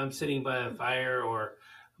it, if I'm sitting by a fire or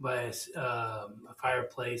by a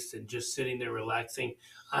fireplace and just sitting there relaxing,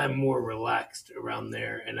 I'm more relaxed around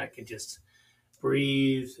there, and I can just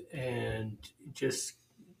breathe and just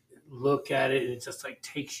look at it, and it just like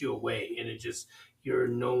takes you away, and it just, you're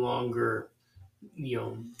no longer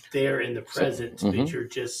there in the present, but mhm. you're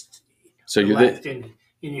just So you relaxed, did.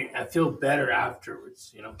 and I feel better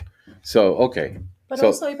afterwards. So okay. But So-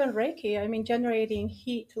 also even Reiki, I mean, generating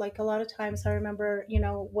heat. Like a lot of times, I remember,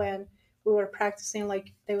 when we were practicing,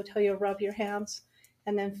 like they would tell you rub your hands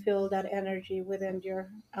and then feel that energy within your,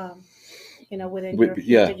 within your heat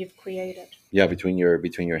yeah. that you've created. Yeah, between your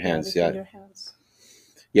hands. between Yeah. your hands.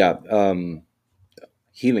 Yeah.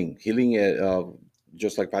 Healing,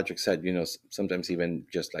 just like Patrick said, sometimes even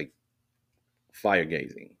just like fire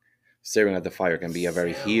gazing, staring at the fire can be a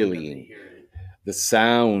very Sound of healing. The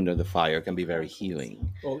sound of the fire can be very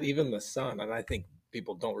healing. Well, even the sun, and I think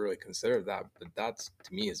people don't really consider that, but that's,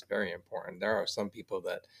 to me, is very important. There are some people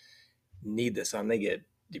that need the sun. They get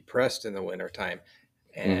depressed in the wintertime,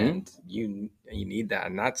 and you need that,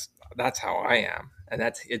 and that's how I am, and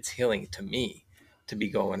it's healing to me to be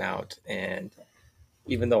going out, and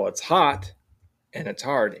even though it's hot and it's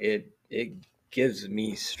hard, it gives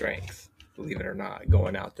me strength, believe it or not,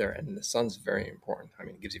 going out there. And the sun's very important. I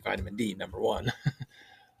mean, it gives you vitamin D, number one.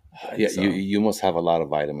 Yeah, so you must have a lot of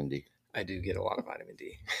vitamin D. I do get a lot of vitamin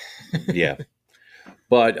D. Yeah,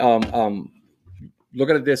 but look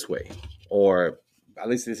at it this way, or at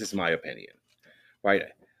least this is my opinion, right?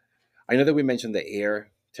 I know that we mentioned the air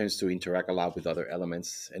tends to interact a lot with other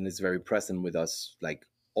elements and is very present with us, like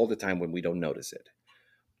all the time when we don't notice it.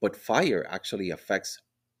 But fire actually affects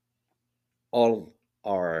all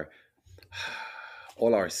our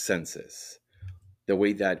all our senses, the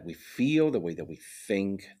way that we feel, the way that we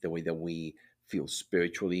think, the way that we feel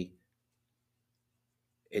spiritually.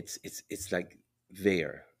 It's like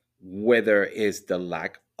there, whether it's the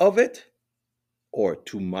lack of it or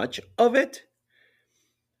too much of it,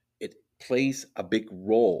 plays a big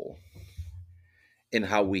role in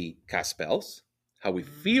how we cast spells, how we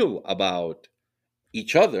feel about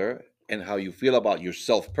each other, and how you feel about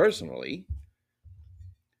yourself personally.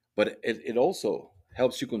 But it also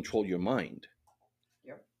helps you control your mind,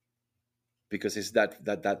 Yep. because it's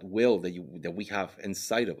that will that we have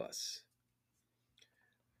inside of us.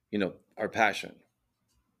 Our passion.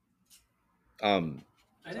 I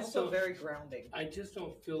It's just also don't. very grounding. I just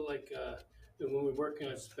don't feel like that when we're working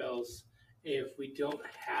on spells, if we don't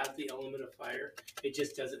have the element of fire, it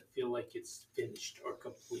just doesn't feel like it's finished or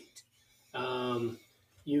complete. Um,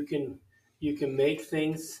 you can make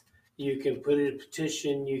things. You can put it in a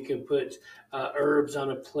petition. You can put herbs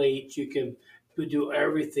on a plate. You can do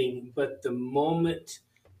everything. But the moment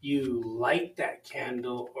you light that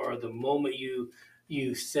candle, or the moment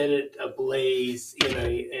you set it ablaze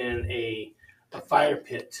in a fire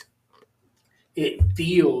pit, it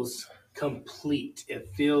feels complete. It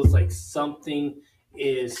feels like something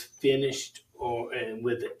is finished or and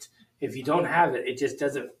with it. If you don't have it, it just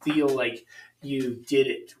doesn't feel like you did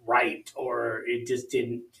it right, or it just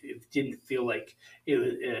didn't. It didn't feel like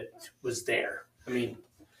it was there. I mean,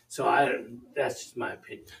 so I that's just my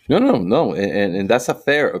opinion. No, and that's a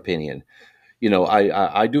fair opinion.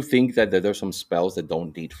 I do think that there's some spells that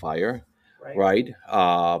don't need fire, Right. right?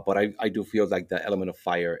 But I do feel like the element of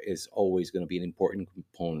fire is always going to be an important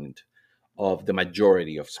component of the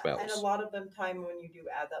majority of And a spells. lot of them time when you do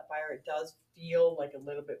add that fire, it does feel like a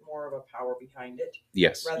little bit more of a power behind it,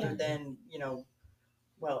 Yes. rather than,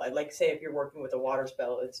 well, I'd like to say if you're working with a water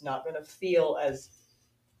spell, it's not going to feel as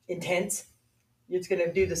intense. It's going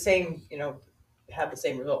to do the same, have the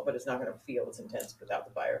same result, but it's not going to feel as intense without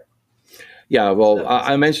the fire. Yeah, well, That makes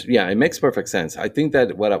I mentioned, yeah, it makes perfect sense. I think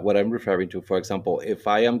that what I'm referring to, for example, if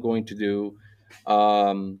I am going to do,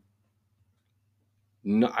 um,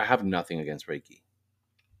 no, I have nothing against Reiki,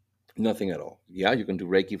 nothing at all. Yeah, you can do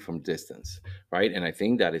Reiki from distance, right? And I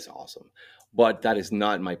think that is awesome, but that is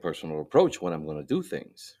not my personal approach when I'm going to do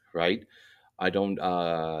things, right? I don't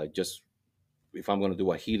just if I'm going to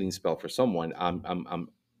do a healing spell for someone,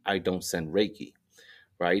 I don't send Reiki,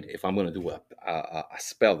 right? If I'm going to do a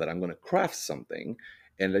spell that I'm going to craft something,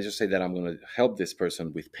 and let's just say that I'm going to help this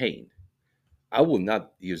person with pain, I will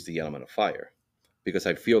not use the element of fire, because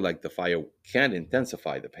I feel like the fire can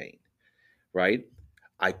intensify the pain, right?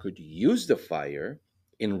 I could use the fire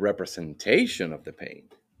in representation of the pain,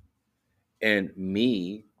 and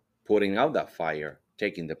me putting out that fire,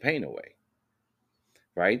 taking the pain away,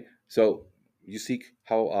 right? So you see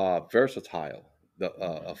how versatile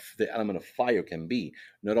the element of fire can be.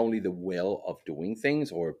 Not only the will of doing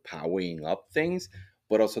things or powering up things,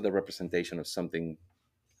 but also the representation of something,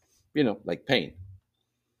 like pain.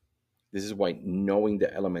 This is why knowing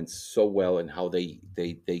the elements so well and how they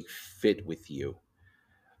fit with you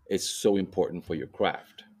is so important for your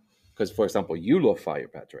craft. Because, for example, you love fire,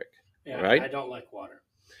 Patrick, Yeah, right? I don't like water,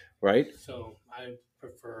 Right? so I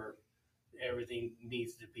prefer everything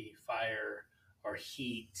needs to be fire or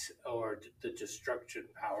heat or the destruction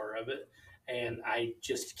power of it, and I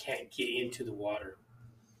just can't get into the water.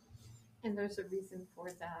 And there's a reason for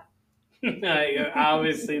that.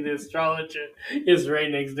 Obviously, the astrologer is right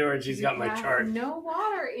next door, and she's You got my have chart. no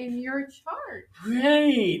water in your chart.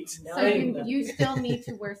 Right. So you still need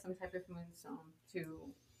to wear some type of moonstone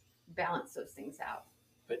to balance those things out.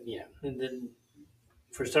 But yeah, and then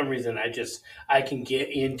for some reason, I can get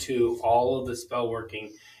into all of the spell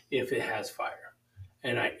working if it has fire,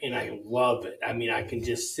 and I love it. I mean, I can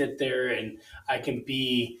just sit there and I can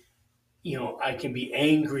be, I can be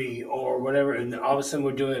angry or whatever, and then all of a sudden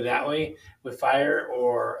we're doing it that way with fire,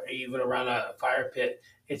 or even around a fire pit.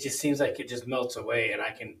 It just seems like it just melts away, and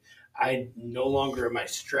I no longer am I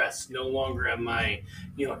stressed, no longer am I,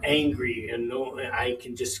 angry, and I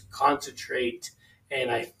can just concentrate, and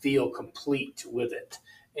I feel complete with it.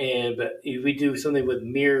 And but if we do something with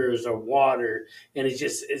mirrors or water, and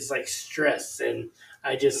it's like stress, and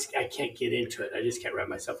I can't get into it. I just can't wrap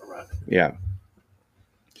myself around it. Yeah.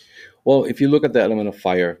 Well, if you look at the element of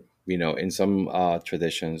fire, in some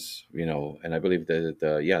traditions, and I believe in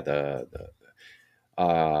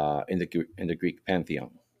the Greek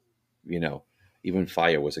pantheon, you know, even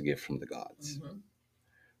fire was a gift from the gods, Mm-hmm.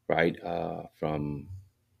 right? From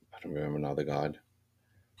I don't remember now the god.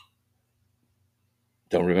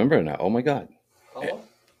 Don't remember now. Oh my God. Apollo?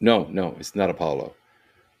 No, it's not Apollo.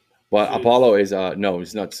 But Zeus. Apollo is no,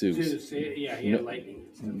 it's not Zeus. Zeus, yeah, he had No. lightning.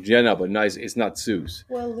 Yeah, no, but no, it's not Zeus.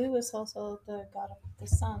 Well, Lu is also the god of the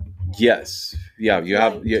sun. and Yes, yeah, you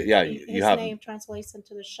have, light. yeah, His you have, name translates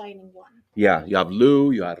into the shining one. yeah, you have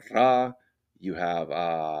Lu, you have Ra, you have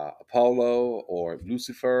Apollo or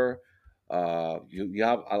Lucifer, you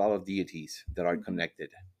have a lot of deities that are connected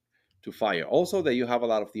to fire. Also, that you have a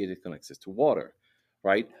lot of deities connected to water,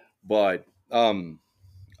 right? But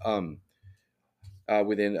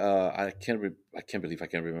within I can't believe I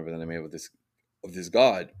can't remember the name of this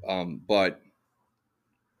god. But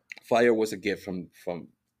fire was a gift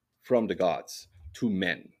from the gods to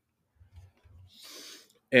men,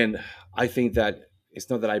 and I think that it's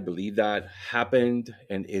not that I believe that happened,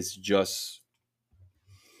 and it's just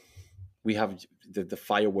we have the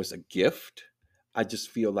fire was a gift. I just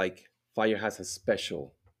feel like fire has a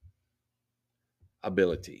special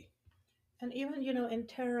ability. And even, in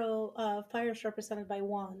tarot, fire is represented by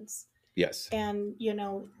wands. Yes. And,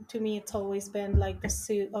 to me, it's always been like the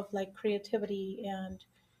suit of like creativity and,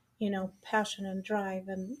 passion and drive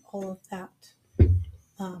and all of that.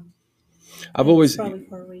 I've And it's always probably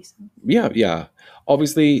for a reason. yeah.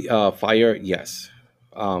 Obviously, fire, yes.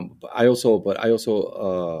 But I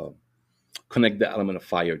also connect the element of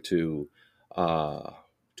fire to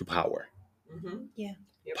power, Mm-hmm. Yeah.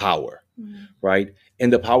 Yep. power, Mhm. right?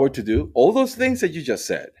 And the power to do all those things that you just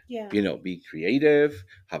said. Yeah. Be creative,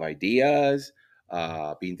 have ideas,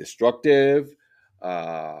 being destructive,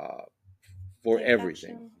 for Take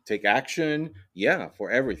everything. action. Take action, yeah, for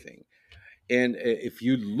everything. And if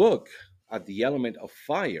you look at the element of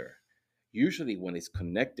fire, usually when it's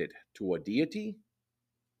connected to a deity,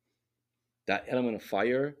 that element of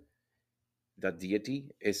fire, that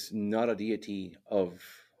deity is not a deity of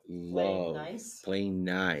love, nice. plain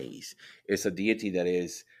nice. It's a deity that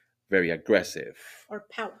is very aggressive Or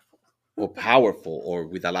powerful. or powerful or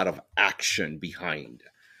with a lot of action behind,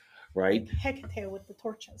 right? Like Hecate with the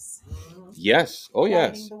torches. Mhm. Yes. Oh, Lighting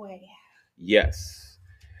yes. the way. Yes.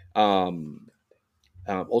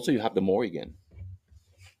 Also, you have the Morrigan.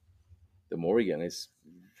 The Morrigan is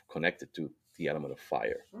connected to the element of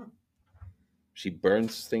fire. Hmm. She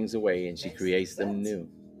burns things away and she Makes creates them sense. new.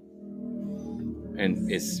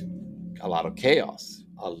 And it's a lot of chaos.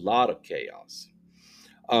 A lot of chaos.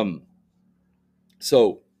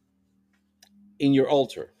 So, in your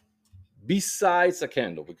altar, besides a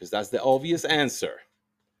candle, because that's the obvious answer,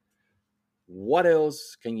 what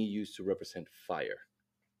else can you use to represent fire?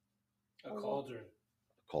 A cauldron.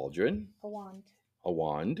 A cauldron, A wand. a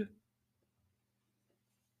wand,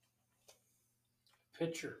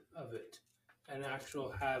 Picture of it, and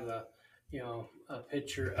actual have a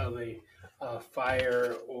picture of a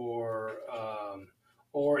fire,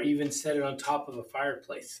 or even set it on top of a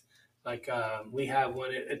fireplace. Like we have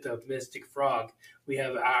one at the Mystic Frog. We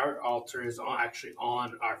have our altar is actually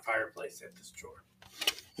on our fireplace at the store.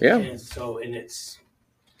 yeah. And it's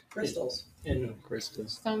Crystals. in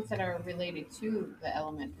Crystals. Stones that are related to the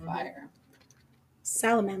element Mhm. fire.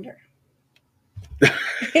 Salamander.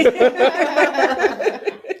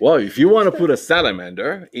 Well, if you want to put a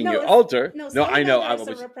salamander in No, your it's- altar, No, no, I know.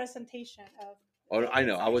 salamander is a representation of. Oh, I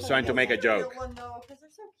know. I was trying to make a joke. One, though, 'cause they're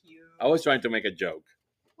so cute. I was trying to make a joke.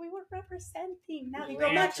 We were representing. Now You you go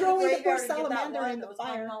go back back to the throwing the graveyard poor and get that salamander one in that the was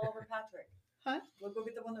climbing fire. all over Patrick. Huh? We'll go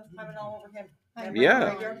get the one that's climbing all over him. I Remember know. Yeah. the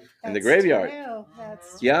graveyard? In the That's graveyard. true.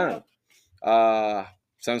 That's Yeah. true.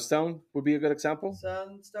 Sunstone would be a good example.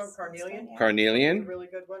 Sunstone, carnelian. Yeah. A Carnelian, really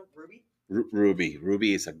good one. Ruby. ruby.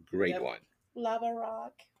 Ruby is a great Yep. one. Lava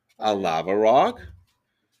rock. A lava rock.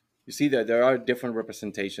 You see that there are different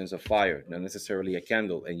representations of fire, not necessarily a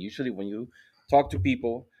candle. And usually, when you talk to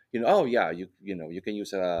people, oh yeah, you can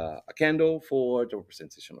use a candle for the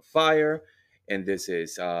representation of fire, and this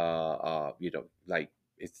is like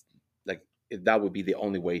it's like that would be the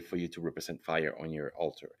only way for you to represent fire on your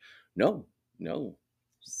altar. No,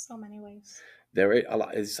 So many ways. there is a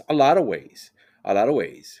lot. It's a lot of ways. A lot of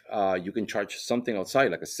ways. You can charge something outside,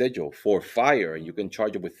 like a sigil, for fire, and you can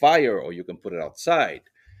charge it with fire, or you can put it outside,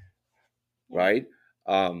 Yeah. right?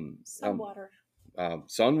 Some water.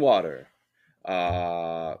 Sun water.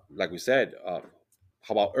 Like we said, how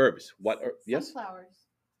about herbs? Yes, Sunflowers.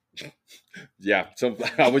 yeah. So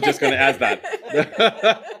I was just going to ask that.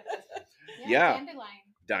 Yeah. Dandelion.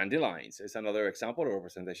 Dandelions is another example of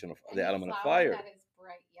representation of And the a element of flower fire. that is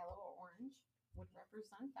bright yellow or orange would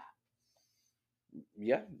represent that.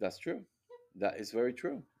 Yeah, that's true. That is very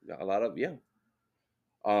true. A lot of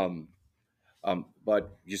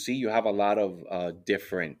but you see, you have a lot of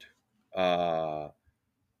different. I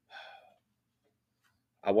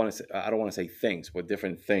don't want to say things, but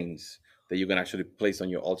different things that you can actually place on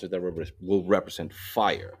your altar that will represent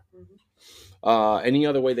fire. Any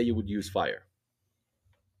other way that you would use fire?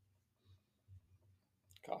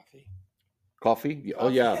 Coffee. Coffee? Oh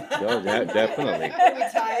yeah, definitely. Are we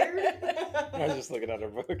tired? I was just looking at our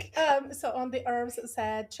book. So on the herbs it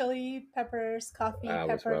said chili, peppers, coffee, Ah,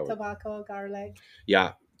 was pepper, well. tobacco, garlic.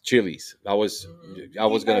 Yeah, chilies. I was The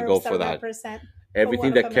gonna go herbs for that. represent- Everything one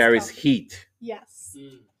of that them is carries coffee. heat Yes.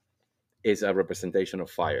 is a representation of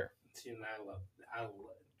fire. See, and I love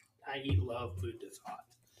food that's hot.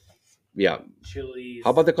 Yeah. Chilies.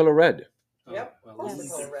 How about the color red? Yep. Well, Of course this the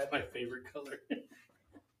is color red. my favorite color.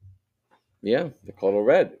 Yeah, the color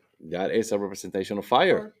red. That is a representation of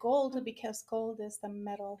fire. Or gold, because gold is the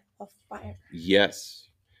metal of fire. Yes.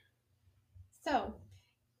 So,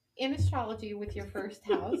 in astrology, with your first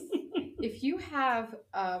house, if you have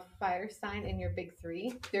a fire sign in your big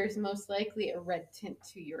three, there's most likely a red tint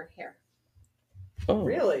to your hair. Oh,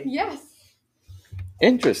 Really? Yes.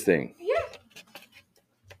 interesting. Yeah.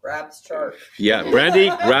 Grabs chart. Yeah, Brandy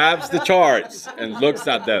grabs the charts and looks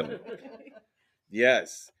at them.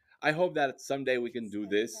 Yes. I hope that someday we can do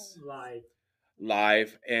this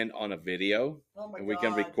live and on a video, Oh my and we god.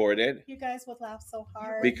 can record it. You guys would laugh so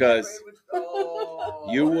hard. Because Oh.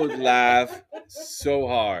 you would laugh so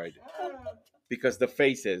hard because the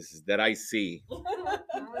faces that I see,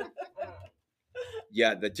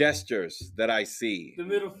 yeah, the gestures that I see, The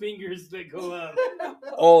middle fingers that go up.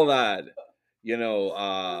 all that,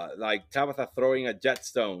 like Tabitha throwing a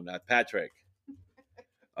jetstone at Patrick,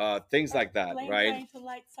 things like that, Blaine right? trying to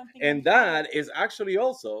light something And on fire. that is actually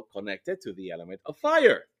also connected to the element of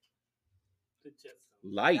fire.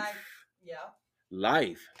 Life, Yeah.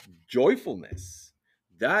 joyfulness.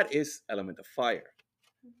 That is element of fire.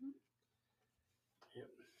 Mhm.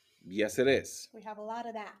 Yes, it is. We have a lot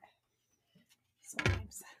of that.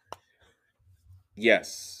 Sometimes.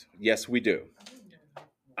 Yes, we do.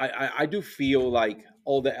 I do feel like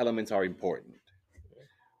all the elements are important,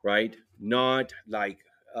 right? Not like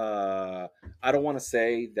I don't want to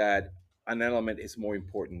say that an element is more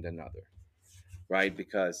important than another, right?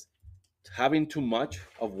 Because having too much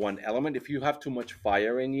of one element, if you have too much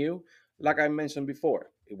fire in you, like I mentioned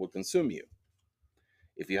before, it will consume you.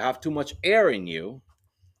 If you have too much air in you,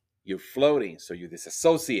 you're floating, so you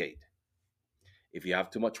disassociate. If you have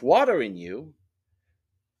too much water in you,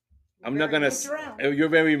 I'm not gonna. You're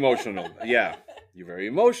very emotional. Yeah, you're very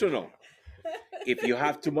emotional. If you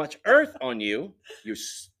have too much earth on you, you're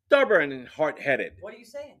stubborn and hard-headed. What are you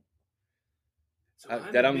saying?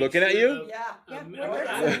 That I'm looking at you? Yeah. I'm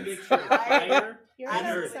Yeah. a mixture of fire You're and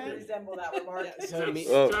I an earth. earth resemble that remark. Yeah, so it, mean,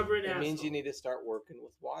 Oh. Stubborn it means asshole. you need to start working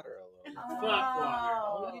with water a little. Fuck water.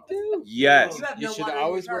 Oh. You do. Yes. You have You no should water in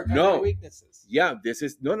always your work chart. on No. your weaknesses. Yeah, this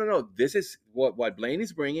is no. This is what Blaine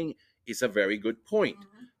is bringing is a very good point.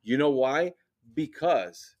 Mhm. You know why?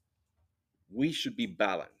 Because we should be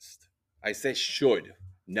balanced. I say should,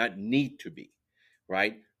 not need to be,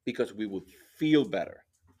 right? Because we would feel better.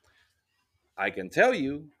 I can tell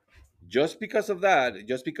you, just because of that,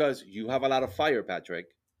 just because you have a lot of fire,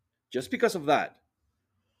 Patrick, just because of that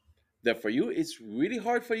for you, it's really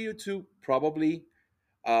hard for you to probably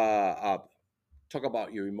talk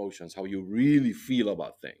about your emotions, how you really feel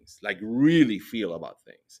about things, like really feel about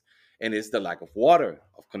things. And it's the lack of water,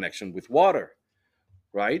 of connection with water,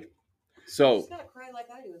 right? So Just gotta cry like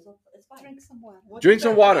I do. It's fine. Drink some water. What drink you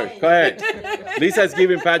some got water. crying? Go ahead. Lisa's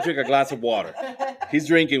giving Patrick a glass of water. He's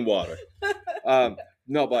drinking water.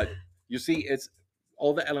 No, but you see, it's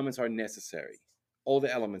all the elements are necessary. All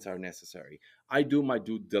the elements are necessary. I do my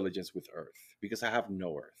due diligence with earth because I have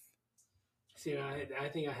no earth. See, I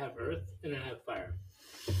think I have earth and I have fire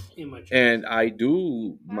in my chart. And I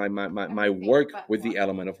do my Everything work but with the water.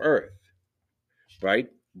 element of earth, right?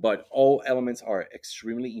 But all elements are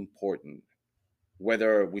extremely important,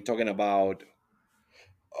 whether we're talking about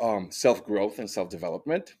self-growth and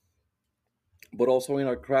self-development, but also in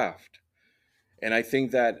our craft. And I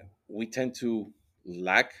think that we tend to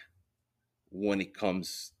lack when it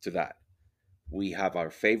comes to that. We have our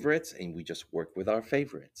favorites and we just work with our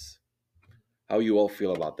favorites. How you all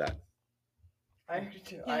feel about that? I do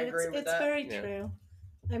too. Yeah, I agree with it's that. very Yeah. true.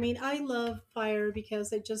 I mean, I love fire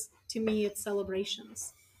because it just, to me, it's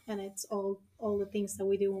celebrations, and it's all the things that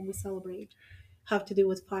we do when we celebrate have to do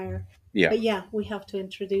with fire. Yeah. But yeah, we have to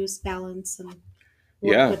introduce balance and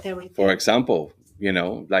work Yeah. with everything. For example,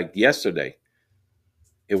 like yesterday,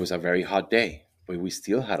 it was a very hot day, but we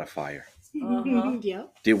still had a fire. Uh-huh. Yeah.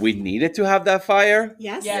 Did we need it to have that fire?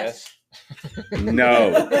 Yes. Yes.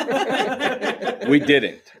 No, we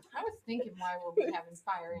didn't. I was thinking, why were we having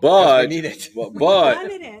fire? But we need it.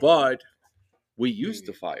 Wanted it. but we used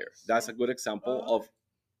the fire. That's a good example Uh-huh. of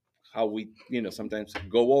how we, sometimes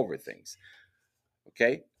go over things.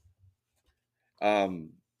 Okay.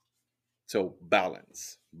 So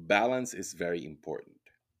balance is very important.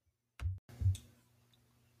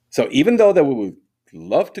 So even though that we would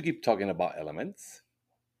love to keep talking about elements,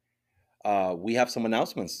 we have some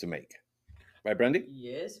announcements to make, right, Brandy?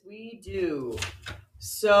 Yes, we do.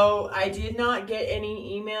 So I did not get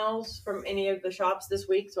any emails from any of the shops this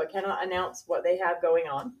week, so I cannot announce what they have going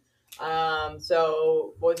on.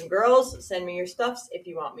 So boys and girls, send me your stuffs if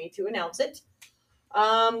you want me to announce it.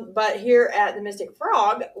 But here at the Mystic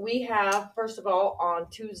Frog, we have, first of all, on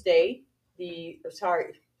Wednesday the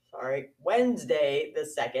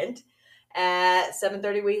 2nd at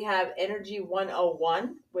 7:30, we have Energy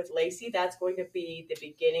 101 with Lacey. That's going to be the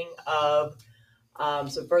beginning of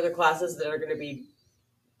some further classes that are going to be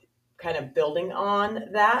kind of building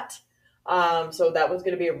on that. So that was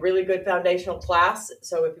going to be a really good foundational class.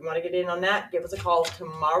 So if you want to get in on that, give us a call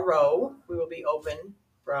tomorrow. We will be open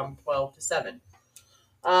from 12 to 7.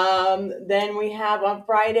 Then we have on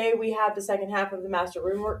Friday, we have the second half of the Master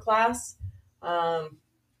Roomwork class.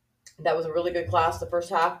 That was a really good class. The first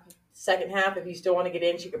half, second half, if you still want to get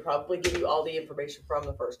in, she could probably give you all the information from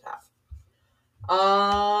the first half.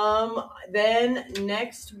 Then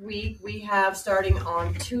next week we have, starting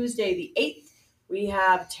on Tuesday the 8th, we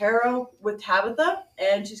have Tarot with Tabitha,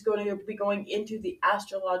 and she's going to be going into the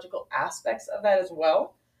astrological aspects of that as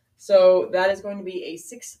well. So that is going to be a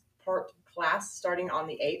 6-part class starting on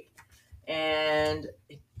the 8th, and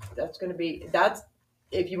that's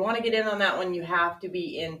if you want to get in on that one, you have to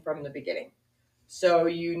be in from the beginning. So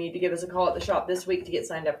you need to give us a call at the shop this week to get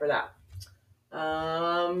signed up for that.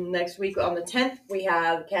 Next week on the 10th, we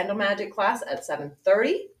have Candle Magic class at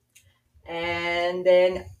 7:30, and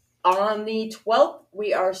then on the 12th,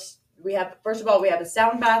 we have a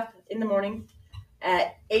sound bath in the morning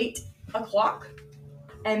at 8 o'clock,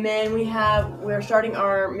 and then we're starting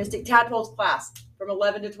our Mystic Tadpoles class from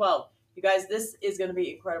 11 to 12. You guys, this is going to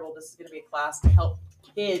be incredible. This is going to be a class to help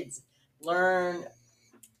kids learn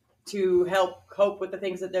to help cope with the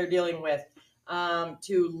things that they're dealing with,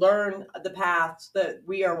 to learn the paths that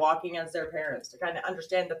we are walking as their parents, to kind of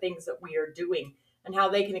understand the things that we are doing and how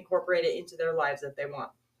they can incorporate it into their lives if they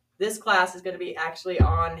want. This class is going to be actually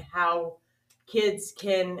on how kids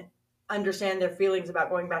can understand their feelings about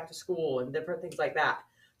going back to school and different things like that.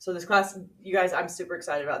 So this class, you guys, I'm super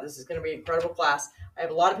excited about. This is going to be an incredible class. I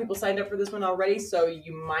have a lot of people signed up for this one already, so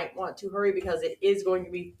you might want to hurry because it is going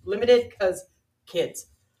to be limited because kids.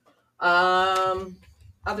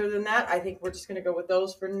 Other than that, I think we're just going to go with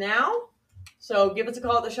those for now. So give us a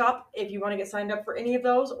call at the shop if you want to get signed up for any of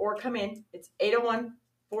those, or come in. It's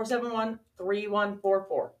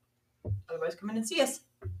 801-471-3144. Otherwise, come in and see us.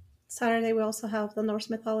 Saturday, we also have the Norse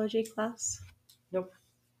mythology class. Nope.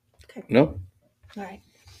 Okay. No. All right.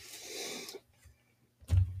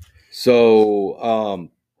 So,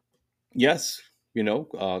 yes,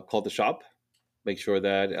 call the shop. Make sure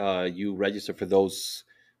that you register for those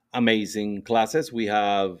amazing classes. We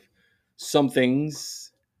have some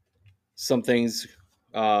things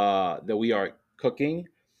that we are cooking.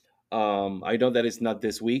 I know that it's not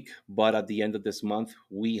this week, but at the end of this month,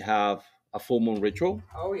 we have a full moon ritual.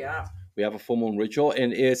 Oh, yeah. We have a full moon ritual,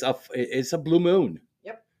 and it's a blue moon.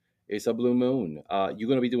 Yep. It's a blue moon. You're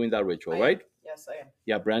going to be doing that ritual, right? Yes, I am.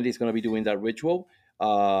 Yeah, Brandy's going to be doing that ritual.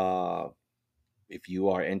 If you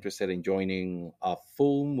are interested in joining a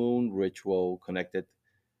full moon ritual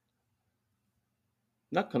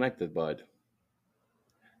not connected, but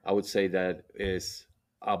I would say that is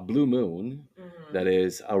a blue moon. Mm-hmm. That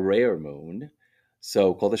is a rare moon.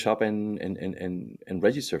 So call the shop and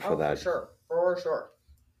register for that. For sure.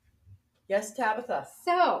 Yes, Tabitha.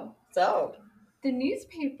 So The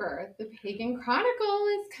newspaper, the Pagan Chronicle,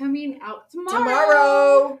 is coming out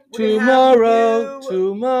tomorrow. Tomorrow.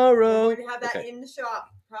 Tomorrow. We're going to have that Okay. in the shop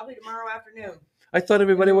probably tomorrow afternoon. I thought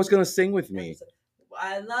everybody was going to sing with me.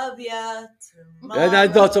 I love ya.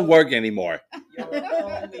 That doesn't work anymore. You're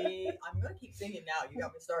only... I'm going to keep singing now. You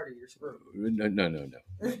got me started. You're screwed. No.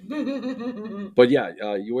 But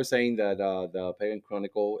yeah, you were saying that the Pagan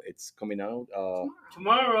Chronicle, it's coming out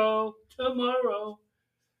Tomorrow.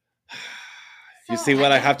 You see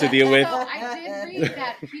what I have to deal with? So I did read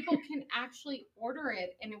that people can actually order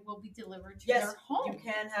it and it will be delivered to their home. You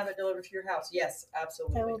can have it delivered to your house. Yes,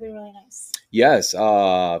 absolutely. That will be really nice. Yes.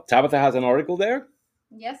 Tabitha has an article there.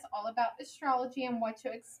 Yes, all about astrology and what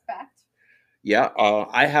to expect. Yeah,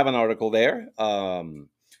 I have an article there.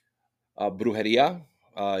 Brujeria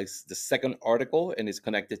is the second article, and it's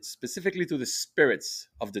connected specifically to the spirits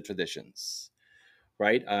of the traditions.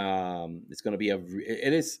 Right? It's going to be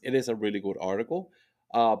it is a really good article.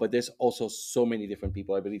 But there's also so many different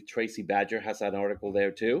people. I believe Tracy Badger has an article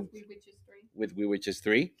there too. With We Witches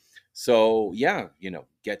 3. So yeah,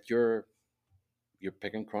 get your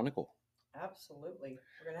Pagan Chronicle. Absolutely.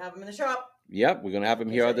 We're going to have them in the shop. Yep, we're going to have them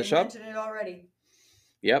here at the shop. I mentioned it already.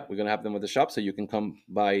 Yep, we're going to have them at the shop, so you can come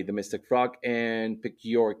by the Mystic Frog and pick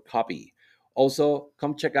your copy. Also,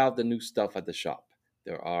 come check out the new stuff at the shop.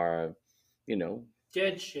 There are, you know,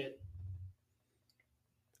 Dead shit.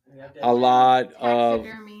 We have a lot of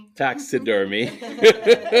Taxidermy. taxidermy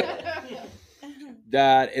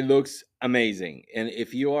that it looks amazing. And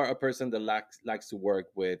if you are a person that likes to work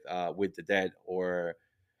with the dead or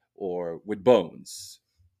with bones,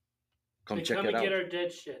 come Then check come it and get out. our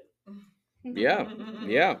dead shit. Yeah,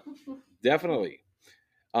 yeah, definitely.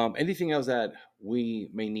 Anything else that we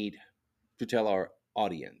may need to tell our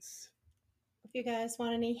audience? If you guys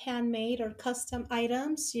want any handmade or custom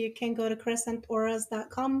items, you can go to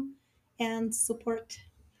crescentauras.com and support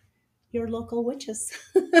your local witches.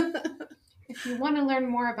 If you want to learn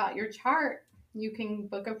more about your chart, you can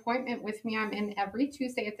book an appointment with me. I'm in every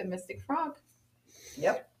Tuesday at the Mystic Frog.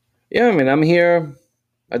 Yep. Yeah, I mean, I'm here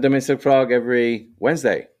at the Mystic Frog every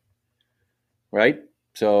Wednesday, right?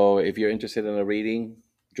 So if you're interested in a reading,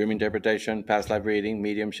 dream interpretation, past life reading,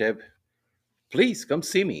 mediumship, please come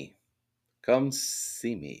see me. Come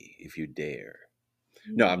see me if you dare.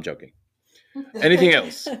 No, I'm joking. Anything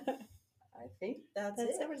else? I think that's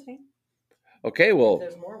That's it. everything. Okay, If well,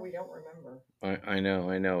 there's more we don't remember. I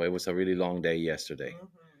know. It was a really long day yesterday.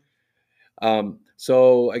 Mhm.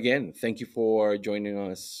 So again, thank you for joining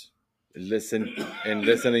us,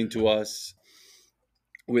 listening to us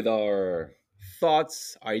with our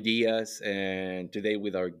thoughts, ideas, and today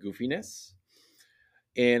with our goofiness.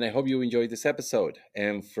 And I hope you enjoyed this episode.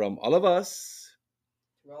 And from all of us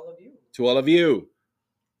To all of you. to all of you,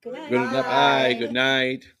 Good night. good night. Good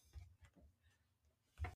night.